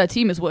problem with that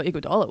team is what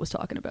Iguodala was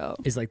talking about.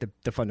 Is like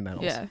the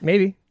fundamentals. Yeah.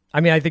 Maybe. I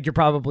mean, I think you're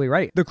probably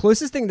right. The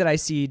closest thing that I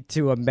see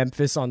to a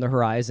Memphis on the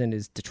horizon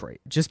is Detroit.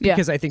 Just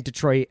because I think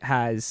Detroit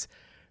has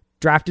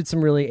drafted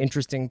some really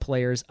interesting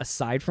players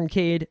aside from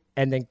Cade,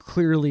 and then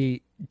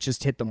clearly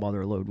just hit the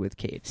mother load with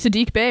Cade.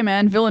 Sadiq Bey,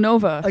 man,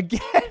 Villanova.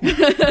 Again.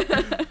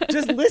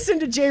 Just listen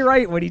to Jay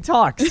Wright when he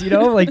talks, you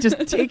know? Like,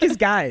 just take his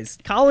guys.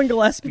 Colin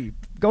Gillespie,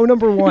 Go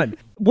number one.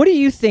 What do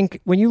you think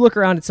when you look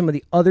around at some of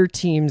the other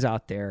teams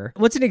out there?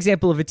 What's an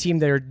example of a team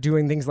that are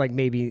doing things like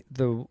maybe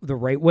the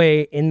right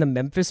way in the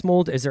Memphis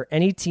mold? Is there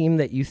any team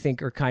that you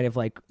think are kind of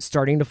like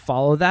starting to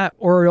follow that?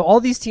 Or all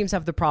these teams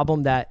have the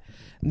problem that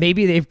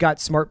maybe they've got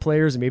smart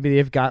players and maybe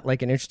they've got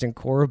like an interesting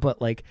core, but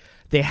like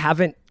they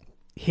haven't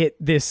hit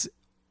this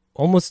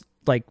almost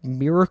like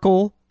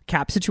miracle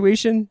cap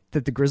situation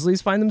that the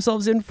Grizzlies find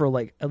themselves in for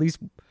like at least,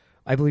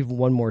 I believe,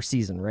 one more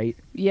season, right?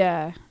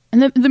 Yeah.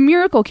 And the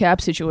miracle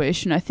cap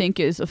situation, I think,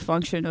 is a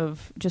function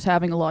of just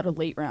having a lot of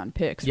late round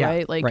picks,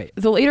 right? Like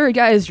the later a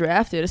guy is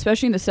drafted,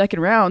 especially in the second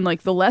round,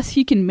 like the less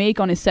he can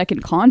make on his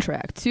second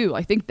contract too.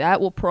 I think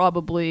that will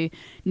probably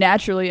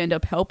naturally end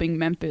up helping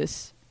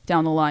Memphis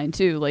down the line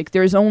too. Like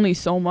there's only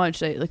so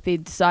much that like they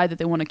decide that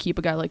they want to keep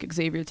a guy like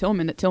Xavier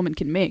Tillman that Tillman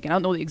can make. And I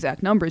don't know the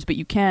exact numbers, but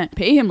you can't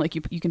pay him like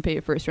you can pay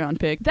a first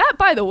round pick. That,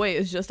 by the way,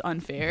 is just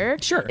unfair.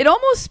 Sure. It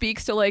almost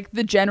speaks to like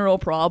the general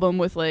problem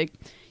with like,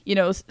 you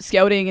know,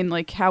 scouting and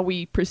like how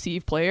we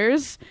perceive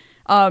players.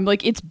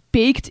 Like it's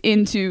baked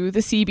into the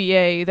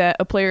CBA that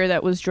a player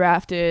that was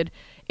drafted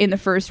in the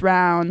first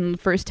round,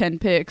 first 10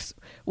 picks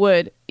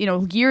would, you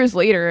know, years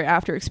later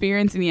after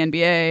experience in the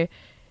NBA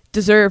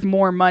deserve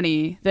more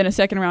money than a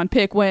second round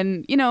pick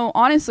when, you know,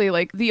 honestly,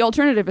 like the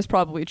alternative is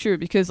probably true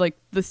because like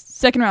the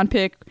second round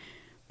pick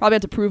probably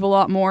had to prove a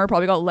lot more,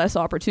 probably got less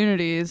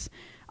opportunities.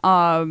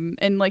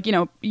 And like, you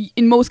know,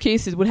 in most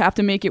cases would have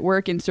to make it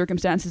work in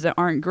circumstances that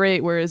aren't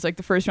great. Whereas like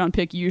the first round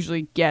pick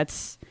usually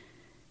gets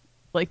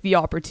like the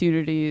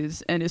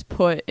opportunities and is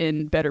put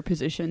in better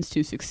positions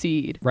to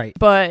succeed. Right.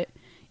 But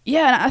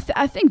yeah,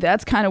 I think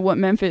that's kind of what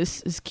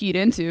Memphis is keyed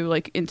into,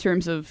 like in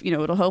terms of, you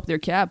know, it'll help their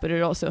cap, but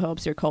it also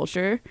helps their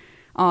culture.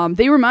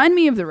 They remind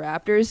me of the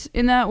Raptors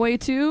in that way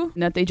too,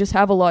 in that they just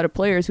have a lot of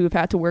players who have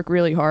had to work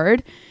really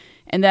hard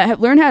and that have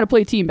learned how to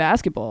play team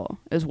basketball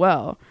as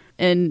well.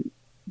 And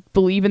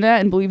believe in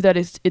that and believe that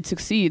it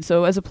succeeds.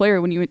 So as a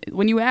player, when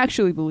you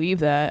actually believe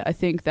that, I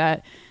think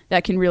that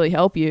can really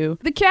help you.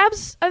 The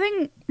Cavs, I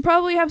think,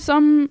 probably have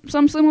some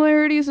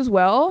similarities as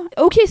well.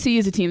 OKC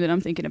is a team that I'm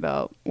thinking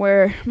about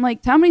where I'm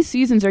like, how many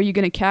seasons are you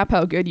going to cap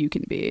how good you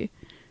can be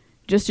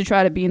just to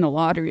try to be in the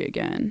lottery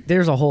again?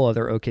 There's a whole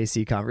other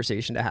OKC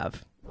conversation to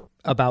have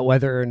about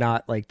whether or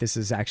not like this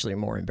is actually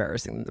more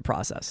embarrassing than the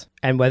process,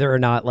 and whether or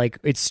not like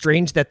it's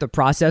strange that the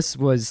process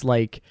was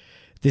like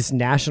this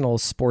national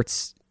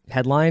sports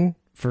headline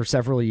for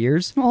several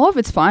years. All of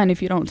it's fine if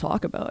you don't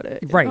talk about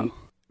it. Right. Know?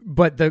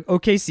 But the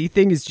OKC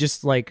thing is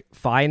just like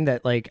fine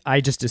that like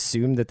I just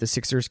assume that the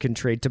Sixers can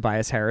trade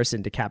Tobias Harris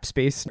into cap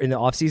space in the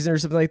offseason or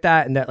something like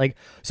that. And that like,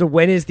 so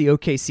when is the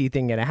OKC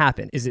thing going to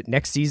happen? Is it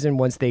next season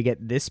once they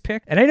get this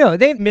pick? And I know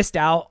they missed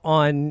out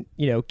on,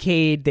 you know,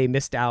 Cade. They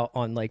missed out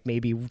on like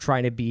maybe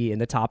trying to be in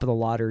the top of the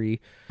lottery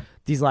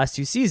these last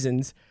two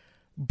seasons.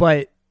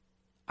 But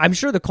I'm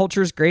sure the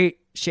culture is great.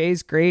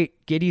 Shea's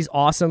great. Giddey's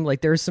awesome.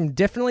 Like there's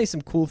definitely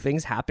some cool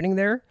things happening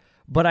there,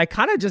 but I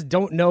kind of just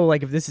don't know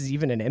like if this is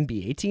even an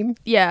NBA team.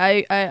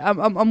 Yeah,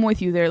 I'm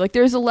with you there. Like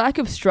there's a lack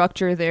of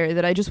structure there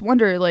that I just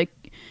wonder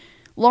like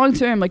long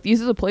term, like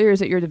these are the players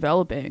that you're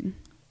developing,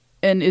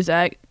 and is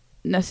that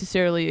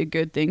necessarily a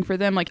good thing for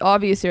them? Like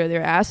obviously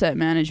their asset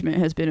management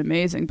has been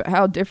amazing, but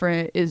how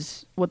different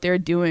is what they're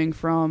doing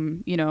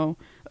from, you know,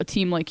 a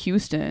team like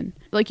Houston?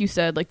 Like you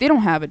said, like they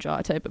don't have a jaw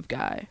type of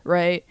guy,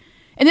 right?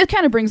 And this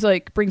kind of brings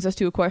us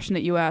to a question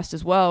that you asked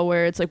as well,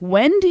 where it's like,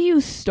 when do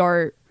you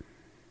start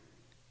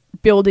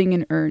building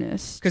in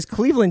earnest? Because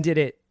Cleveland did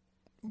it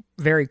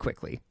very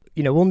quickly.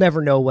 You know, we'll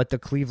never know what the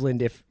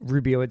Cleveland, if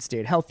Rubio had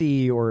stayed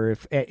healthy, or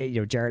if,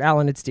 you know, Jared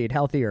Allen had stayed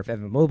healthy, or if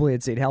Evan Mobley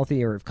had stayed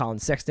healthy, or if Colin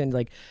Sexton,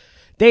 like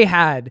they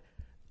had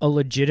a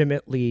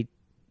legitimately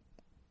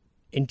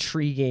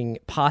intriguing,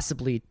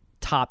 possibly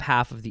top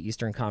half of the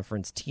Eastern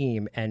Conference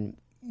team, and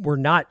were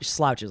not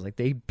slouches. Like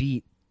they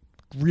beat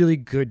really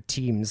good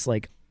teams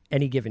like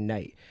any given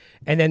night,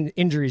 and then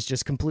injuries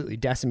just completely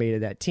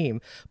decimated that team.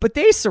 But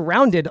they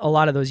surrounded a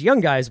lot of those young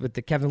guys with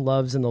the Kevin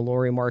Loves and the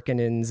Lauri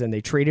Markkanens, and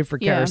they traded for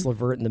Karis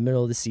LeVert in the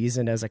middle of the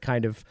season as a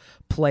kind of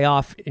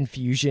playoff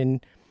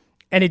infusion,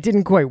 and it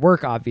didn't quite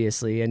work,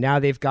 obviously. And now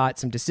they've got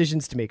some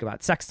decisions to make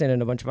about Sexton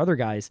and a bunch of other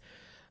guys.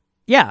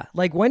 Yeah,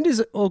 like when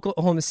does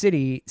Oklahoma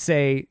City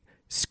say,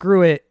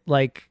 screw it,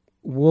 like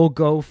we'll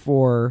go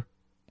for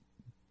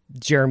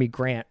Jeremy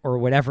Grant or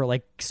whatever,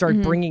 like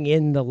start bringing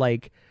in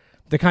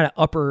the kind of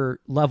upper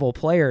level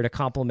player to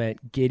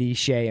complement Giddey,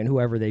 Shea, and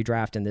whoever they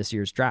draft in this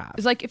year's draft?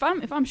 It's like if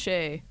I'm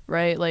Shea,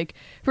 right? Like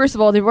first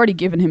of all, they've already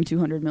given him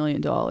 $200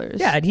 million.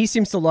 Yeah, and he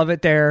seems to love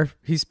it there.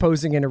 He's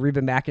posing in a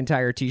Reba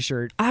McEntire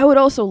t-shirt. I would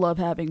also love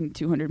having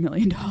 $200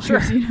 million.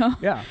 Sure. You know?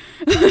 Yeah.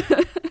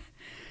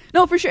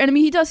 No, for sure. And I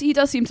mean, he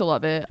does seem to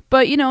love it.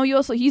 But, you know,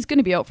 he's going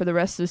to be out for the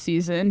rest of the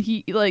season.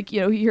 He, like,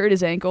 you know, he hurt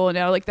his ankle, and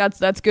now, like,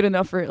 that's good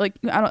enough for, like,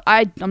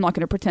 I'm not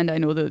going to pretend I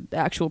know the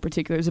actual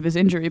particulars of his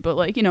injury, but,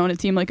 like, you know, in a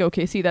team like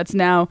OKC, that's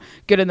now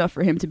good enough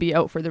for him to be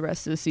out for the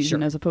rest of the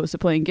season as opposed to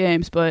playing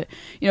games. But,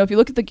 you know, if you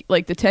look at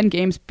the 10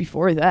 games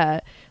before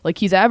that, like,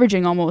 he's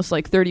averaging almost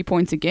like 30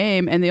 points a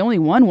game, and they only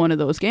won one of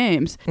those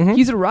games.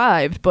 He's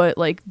arrived, but,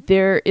 like,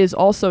 there is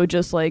also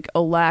just, like,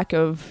 a lack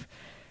of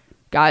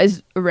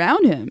guys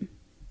around him.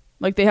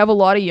 Like, they have a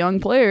lot of young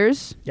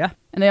players. Yeah.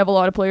 And they have a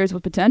lot of players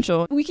with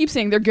potential. We keep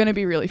saying they're going to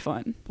be really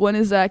fun. When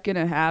is that going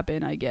to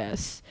happen, I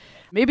guess?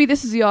 Maybe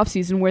this is the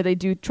offseason where they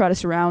do try to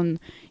surround,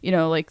 you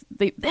know, like,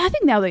 I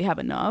think now they have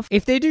enough.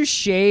 If they do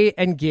Shea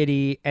and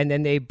Giddey, and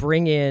then they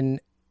bring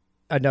in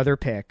another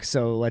pick,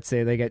 so let's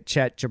say they get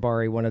Chet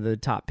Jabari, one of the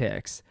top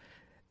picks,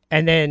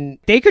 and then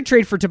they could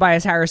trade for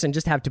Tobias Harris and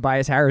just have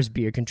Tobias Harris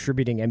be a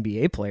contributing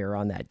NBA player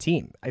on that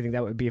team. I think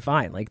that would be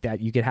fine. Like that,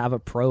 you could have a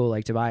pro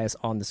like Tobias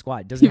on the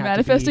squad. Doesn't You're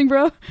manifesting,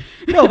 bro?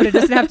 No, but it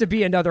doesn't have to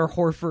be another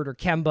Horford or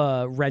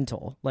Kemba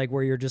rental. Like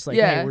where you're just like,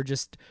 hey,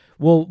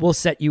 we'll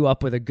set you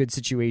up with a good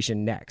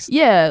situation next.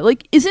 Yeah,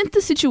 like isn't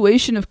the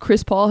situation of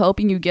Chris Paul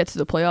helping you get to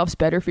the playoffs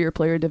better for your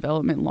player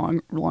development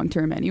long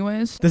term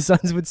anyways? The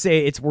Suns would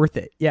say it's worth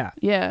it. Yeah.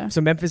 Yeah. So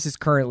Memphis is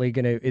currently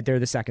they're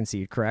the 2nd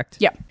seed, correct?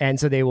 Yeah. And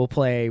so they will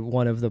play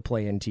one of the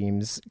play-in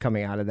teams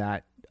coming out of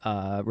that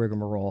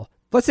rigmarole.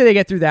 Let's say they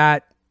get through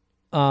that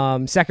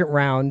second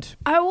round.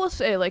 I will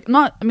say,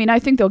 I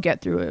think they'll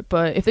get through it,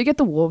 but if they get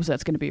the Wolves,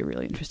 that's going to be a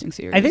really interesting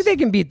series. I think they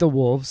can beat the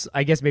Wolves.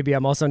 I guess maybe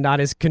I'm also not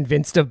as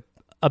convinced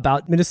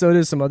about Minnesota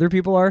as some other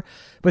people are,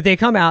 but they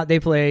come out, they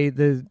play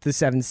the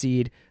 7th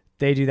seed,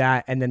 they do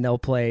that, and then they'll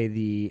play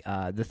the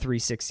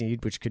 3-6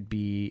 seed, which could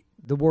be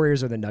the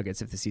Warriors or the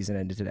Nuggets if the season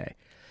ended today.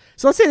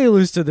 So let's say they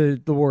lose to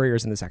the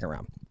Warriors in the second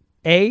round.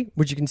 A,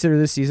 would you consider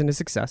this season a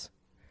success?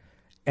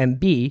 And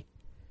B,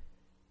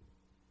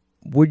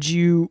 would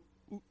you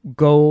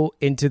go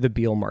into the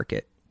Beal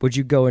market? Would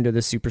you go into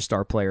the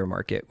superstar player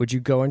market? Would you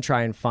go and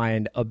try and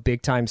find a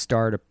big-time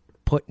star to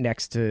put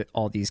next to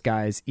all these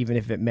guys, even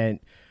if it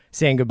meant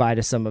saying goodbye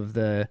to some of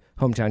the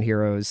hometown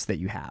heroes that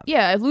you have?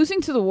 Yeah,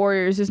 losing to the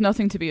Warriors is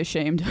nothing to be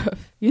ashamed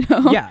of, you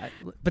know? Yeah,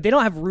 but they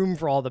don't have room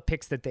for all the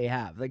picks that they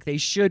have. Like, they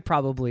should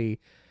probably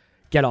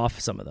get off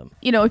some of them.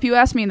 You know, if you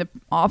ask me in the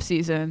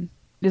offseason,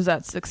 is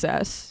that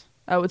success?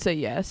 I would say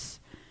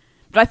yes.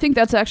 But I think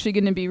that's actually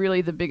going to be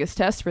really the biggest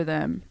test for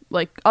them.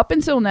 Like, up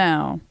until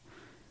now,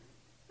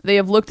 they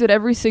have looked at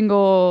every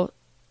single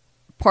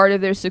part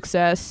of their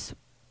success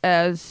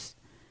as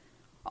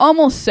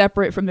almost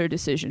separate from their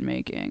decision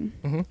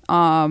making.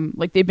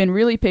 Like, they've been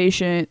really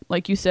patient.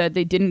 Like you said,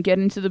 they didn't get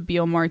into the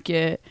Beal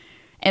market.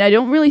 And I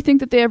don't really think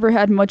that they ever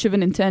had much of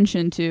an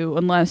intention to,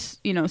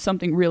 unless, you know,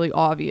 something really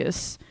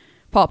obvious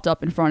popped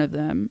up in front of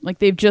them. Like,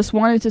 they've just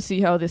wanted to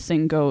see how this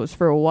thing goes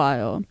for a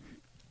while.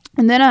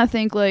 And then I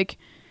think, like,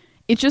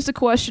 it's just a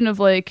question of,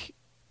 like,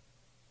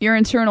 your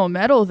internal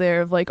mettle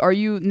there of, like, are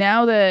you,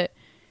 now that,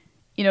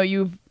 you know,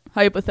 you've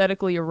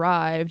hypothetically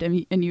arrived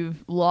and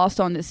you've lost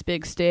on this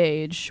big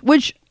stage,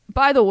 which,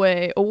 by the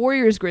way, a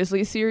Warriors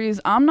Grizzlies series,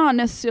 I'm not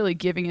necessarily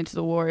giving it to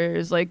the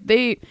Warriors. Like,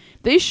 they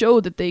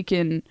showed that they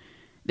can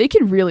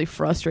really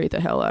frustrate the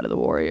hell out of the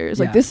Warriors.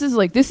 Like, this is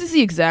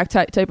the exact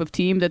type of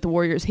team that the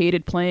Warriors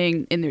hated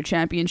playing in their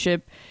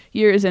championship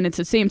years, and it's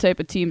the same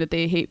type of team that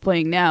they hate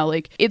playing now.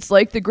 Like, it's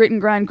like the grit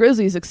and grind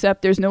Grizzlies,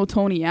 except there's no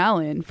Tony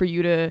Allen for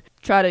you to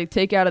try to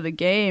take out of the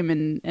game,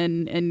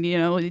 and you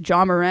know,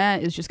 John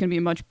Morant is just going to be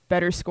a much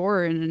better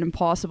scorer and an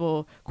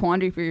impossible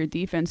quandary for your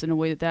defense in a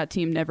way that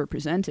team never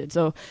presented.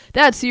 So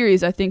that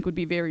series, I think, would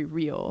be very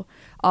real.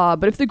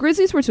 But if the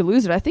Grizzlies were to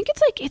lose it, I think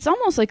it's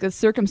almost like a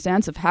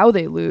circumstance of how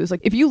they lose.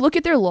 Like, if you look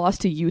at their loss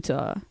to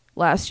Utah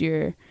last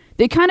year,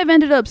 they kind of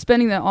ended up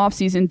spending that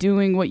offseason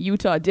doing what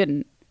Utah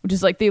didn't, which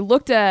is, like, they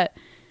looked at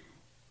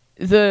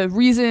the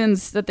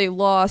reasons that they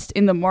lost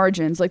in the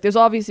margins. Like, there's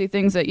obviously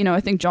things that, you know,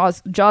 I think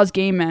Jaw's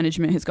game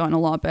management has gotten a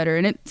lot better,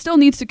 and it still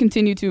needs to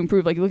continue to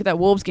improve. Like, you look at that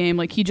Wolves game,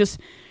 like,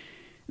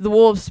 the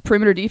Wolves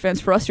perimeter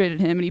defense frustrated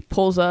him, and he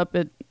pulls up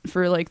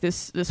for like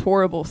this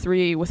horrible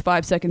 3 with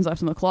 5 seconds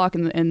left on the clock,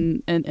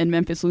 and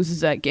Memphis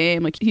loses that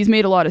game. Like, he's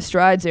made a lot of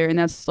strides there, and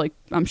that's, like,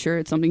 I'm sure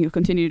it's something he'll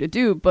continue to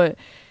do. But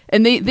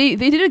and they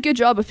did a good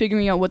job of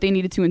figuring out what they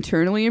needed to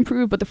internally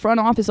improve, but the front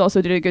office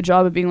also did a good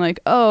job of being like,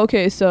 oh,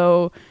 okay,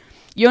 so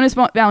Jonas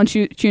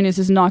Valanciunas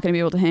is not going to be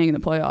able to hang in the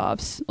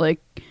playoffs. Like,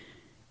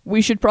 we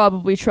should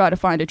probably try to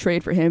find a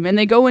trade for him. And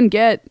they go and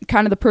get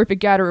kind of the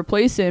perfect guy to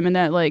replace him, and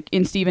that, like,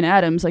 in Steven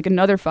Adams, like,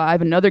 another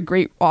 5, another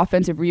great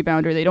offensive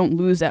rebounder. They don't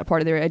lose that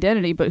part of their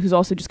identity, but who's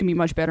also just going to be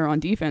much better on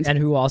defense. And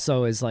who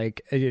also is,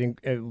 like,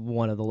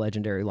 one of the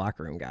legendary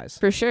locker room guys.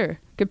 For sure.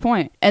 Good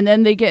point. And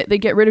then they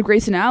get rid of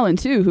Grayson Allen,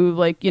 too, who,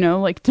 like, you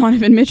know, like,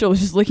 Donovan Mitchell was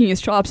just licking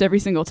his chops every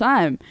single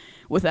time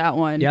with that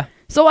one. Yeah.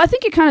 So I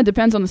think it kind of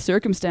depends on the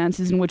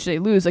circumstances in which they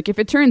lose. Like, if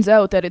it turns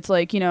out that it's,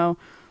 like, you know,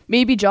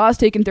 maybe Jaw's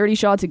taking 30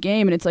 shots a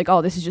game and it's like,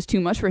 oh, this is just too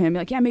much for him.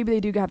 Like, yeah, maybe they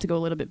do have to go a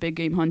little bit big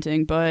game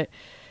hunting, but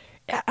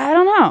I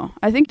don't know.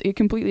 I think it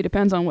completely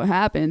depends on what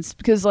happens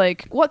because,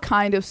 like, what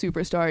kind of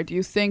superstar do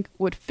you think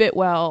would fit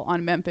well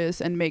on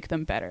Memphis and make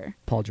them better?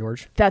 Paul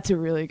George. That's a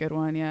really good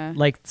one, yeah.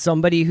 Like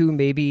somebody who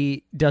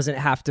maybe doesn't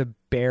have to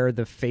bear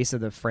the face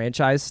of the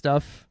franchise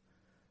stuff,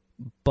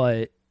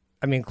 but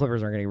I mean,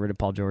 Clippers aren't going to get rid of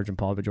Paul George, and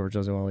Paul George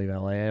doesn't want to leave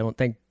LA, I don't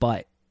think,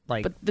 but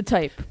like the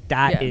type.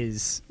 That yeah.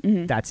 is,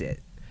 that's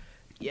it.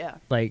 Yeah.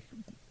 Like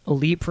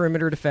elite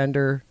perimeter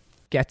defender,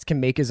 can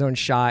make his own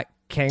shot,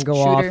 can go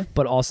Shooter. off,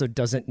 but also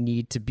doesn't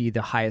need to be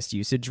the highest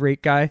usage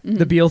rate guy.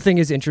 The Beal thing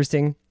is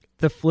interesting.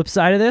 The flip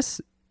side of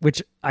this,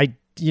 which I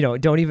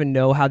don't even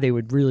know how they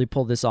would really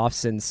pull this off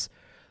since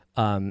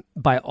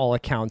by all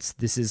accounts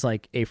this is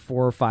like a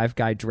 4 or 5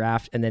 guy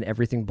draft, and then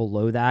everything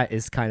below that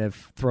is kind of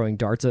throwing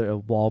darts at a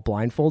wall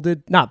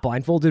blindfolded. Not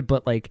blindfolded,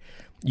 but like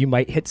you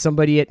might hit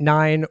somebody at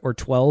 9 or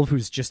 12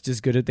 who's just as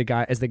good at the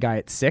guy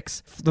at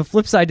 6. The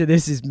flip side to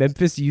this is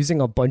Memphis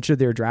using a bunch of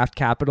their draft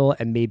capital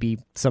and maybe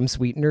some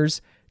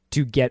sweeteners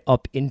to get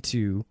up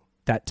into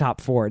that top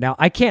 4. Now,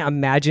 I can't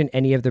imagine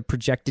any of the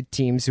projected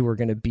teams who are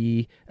going to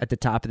be at the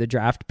top of the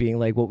draft being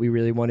like, what we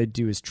really want to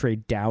do is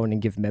trade down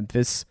and give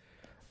Memphis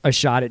a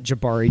shot at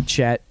Jabari,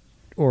 Chet,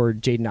 or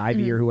Jaden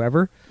Ivey or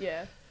whoever.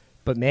 Yeah.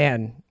 But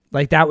man,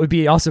 like that would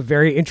be also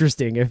very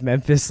interesting if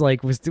Memphis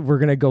we're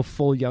going to go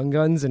full young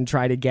guns and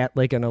try to get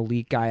like an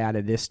elite guy out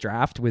of this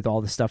draft with all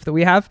the stuff that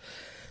we have.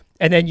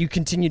 And then you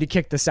continue to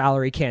kick the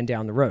salary can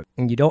down the road.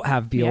 And you don't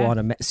have Beal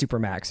on a super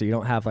max, or you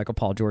don't have like a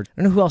Paul George.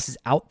 I don't know who else is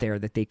out there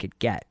that they could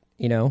get,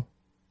 that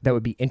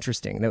would be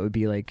interesting. That would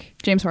be like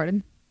James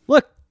Harden.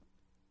 Look,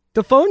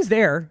 the phone's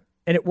there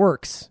and it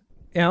works,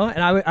 and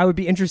I would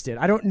be interested.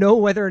 I don't know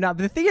whether or not,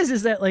 but the thing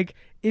is that like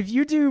if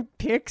you do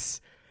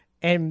picks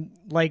and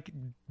like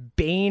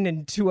Bane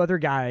and 2 other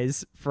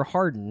guys for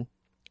Harden,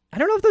 I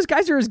don't know if those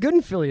guys are as good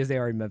in Philly as they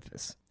are in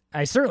Memphis.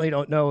 I certainly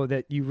don't know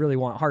that you really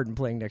want Harden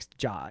playing next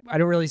to Ja. I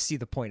don't really see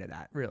the point of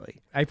that,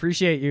 really. I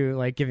appreciate you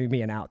like giving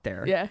me an out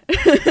there. Yeah.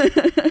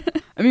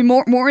 I mean,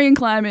 Morey and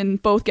Kleiman,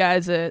 both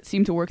guys that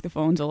seem to work the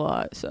phones a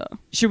lot. So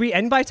should we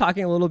end by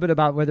talking a little bit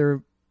about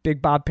whether Big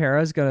Bob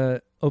Para is going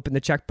to open the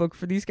checkbook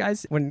for these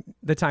guys when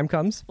the time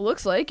comes?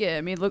 Looks like it.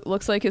 I mean,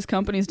 looks like his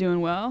company's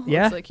doing well.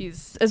 Yeah. Looks like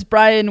he's, as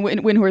Brian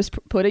Windhorst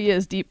put it, he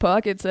has deep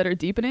pockets that are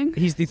deepening.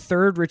 He's the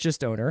 3rd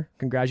richest owner.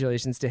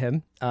 Congratulations to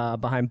him,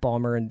 behind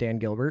Ballmer and Dan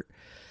Gilbert.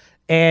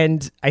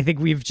 And I think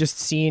we've just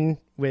seen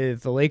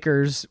with the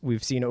Lakers,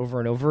 we've seen over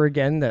and over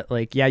again that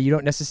like, yeah, you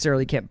don't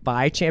necessarily can't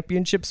buy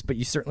championships, but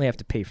you certainly have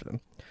to pay for them.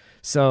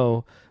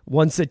 So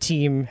once a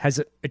team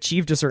has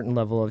achieved a certain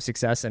level of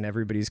success and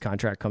everybody's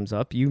contract comes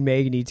up, you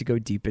may need to go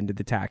deep into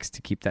the tax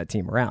to keep that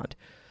team around.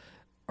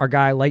 Our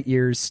guy light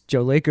years,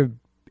 Joe Lacob,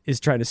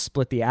 is trying to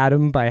split the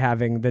atom by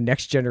having the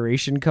next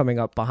generation coming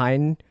up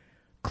behind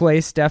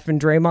Clay, Steph, and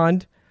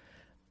Draymond.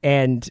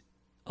 And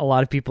a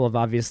lot of people have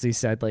obviously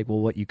said like, well,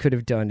 what you could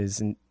have done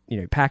is,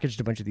 packaged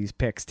a bunch of these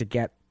picks to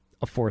get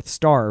a 4th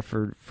star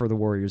for the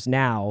Warriors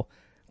now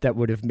that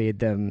would have made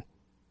them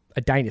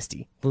a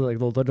dynasty, like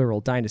the literal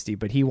dynasty.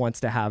 But he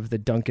wants to have the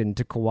Duncan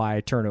to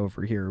Kawhi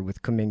turnover here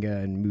with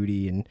Kuminga and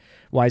Moody and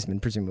Wiseman,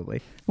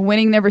 presumably.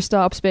 Winning never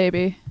stops,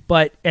 baby.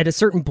 But at a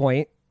certain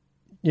point,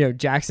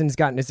 Jackson's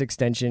gotten his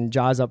extension.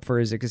 Ja's up for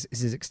his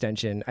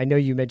extension. I know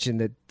you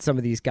mentioned that some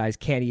of these guys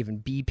can't even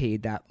be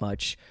paid that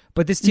much,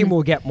 but this team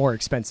will get more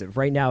expensive.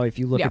 Right now, if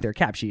you look at their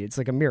cap sheet, it's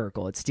like a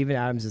miracle. It's Steven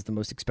Adams is the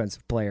most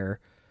expensive player,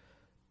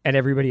 and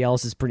everybody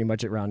else is pretty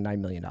much around $9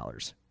 million,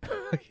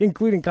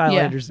 including Kyle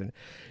Anderson.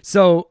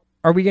 So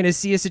are we going to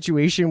see a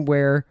situation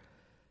where,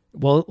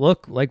 well,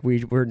 look, like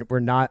we're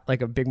not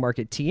like a big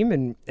market team,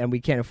 and we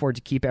can't afford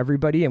to keep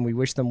everybody, and we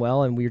wish them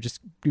well, and we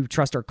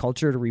trust our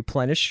culture to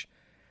replenish,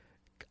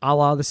 a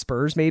la the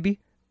Spurs maybe?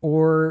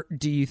 Or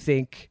do you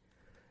think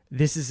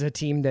this is a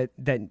team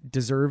that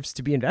deserves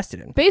to be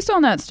invested in? Based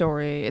on that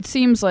story, it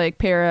seems like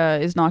Para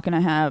is not going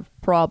to have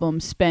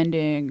problems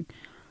spending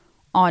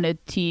on a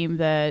team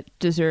that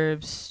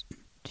deserves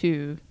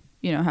to,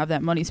 have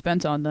that money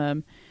spent on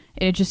them.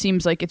 And it just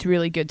seems like it's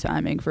really good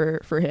timing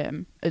for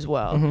him as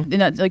well. And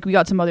that, like, we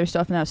got some other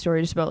stuff in that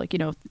story just about like,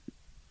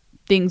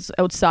 things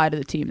outside of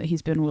the team that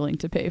he's been willing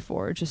to pay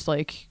for, just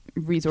like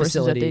resources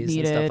facilities that they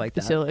needed, and stuff like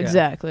that.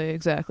 Yeah.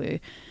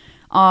 Exactly.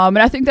 And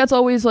I think that's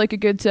always like a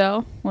good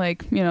tell,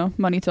 like,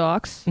 money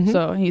talks.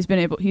 So he's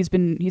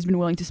been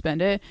willing to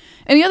spend it.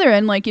 And the other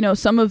end, like,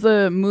 some of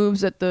the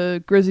moves that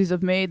the Grizzlies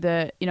have made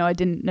that, I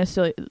didn't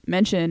necessarily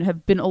mention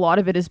have been, a lot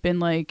of it has been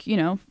like,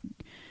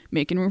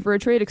 making room for a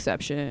trade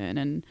exception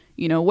and,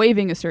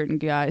 waiving a certain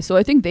guy. So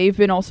I think they've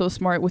been also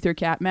smart with their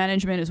cap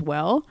management as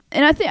well.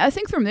 And I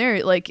think from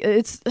there, like,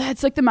 it's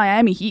like the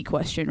Miami Heat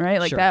question, right?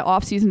 Like that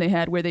offseason they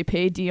had where they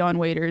paid Dion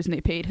Waiters and they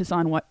paid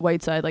Hassan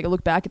Whiteside. Like, I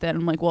look back at that and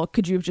I'm like, well,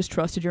 could you have just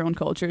trusted your own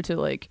culture to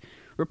like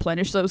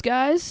replenish those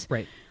guys?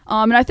 Right.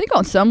 And I think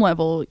on some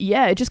level,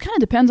 it just kind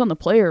of depends on the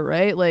player,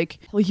 right? Like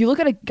you look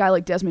at a guy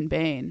like Desmond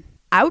Bane.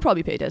 I would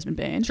probably pay Desmond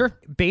Bane. Sure.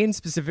 Bane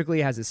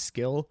specifically has a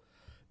skill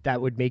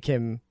that would make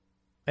him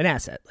an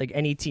asset. Like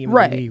any team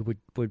really would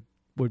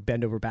would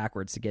bend over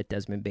backwards to get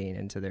Desmond Bane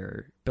into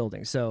their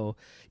building. So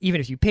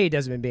even if you pay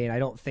Desmond Bane, I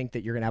don't think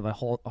that you're going to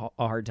have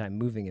a hard time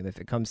moving him if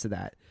it comes to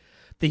that.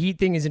 The Heat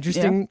thing is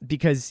interesting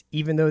because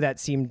even though that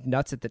seemed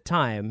nuts at the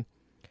time,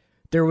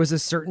 there was a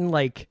certain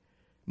like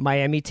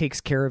Miami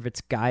takes care of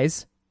its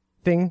guys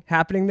thing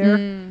happening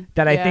there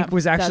that I think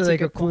was actually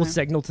like a cool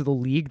signal to the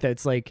league that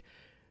it's like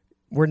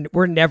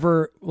we're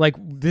never like,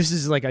 this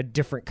is like a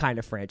different kind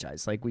of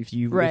franchise. Like if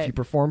you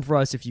perform for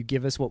us, if you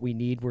give us what we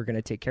need, we're going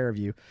to take care of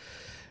you.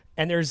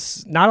 And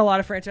there's not a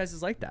lot of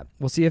franchises like that.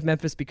 We'll see if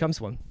Memphis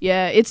becomes one.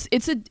 Yeah, it's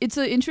an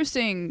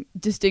interesting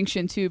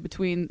distinction too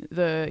between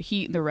the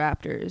Heat and the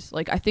Raptors.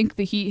 Like I think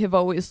the Heat have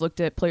always looked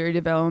at player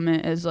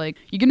development as like,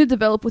 you're going to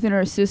develop within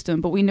our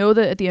system, but we know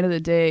that at the end of the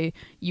day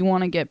you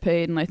want to get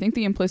paid. And I think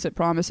the implicit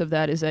promise of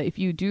that is that if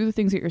you do the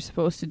things that you're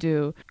supposed to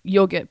do,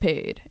 you'll get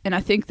paid. And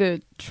I think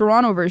the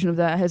Toronto version of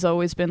that has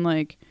always been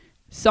like,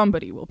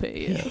 somebody will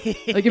pay you.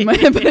 Like it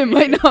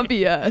might not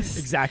be us.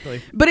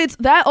 Exactly. But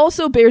that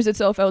also bears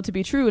itself out to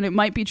be true, and it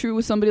might be true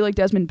with somebody like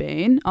Desmond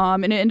Bane.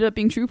 And it ended up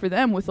being true for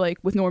them with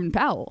Norman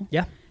Powell.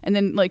 Yeah. And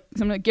then like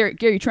something like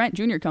Gary Trent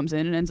Jr. comes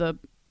in and ends up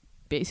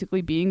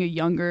basically being a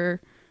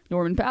younger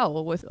Norman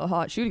Powell with a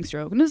hot shooting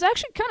stroke, and is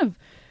actually kind of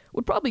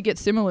would probably get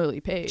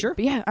similarly paid. Sure.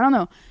 But yeah, I don't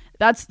know.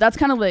 That's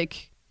kind of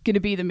like going to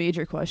be the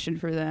major question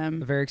for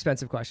them. A very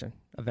expensive question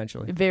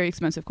eventually. A very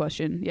expensive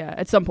question. Yeah,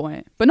 at some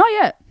point, but not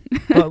yet.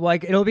 But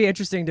like it'll be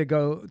interesting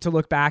to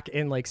look back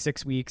in like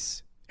 6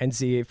 weeks and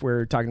see if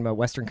we're talking about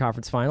Western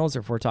Conference Finals or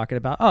if we're talking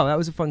about, oh, that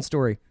was a fun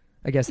story.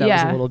 I guess that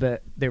was a little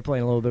bit, they were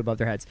playing a little bit above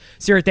their heads.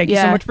 Seerat, thank you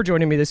so much for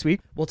joining me this week.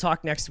 We'll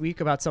talk next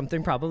week about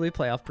something, probably a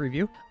playoff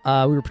preview.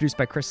 We were produced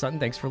by Chris Sutton.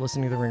 Thanks for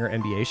listening to the Ringer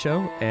NBA show,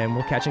 and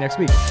we'll catch you next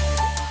week.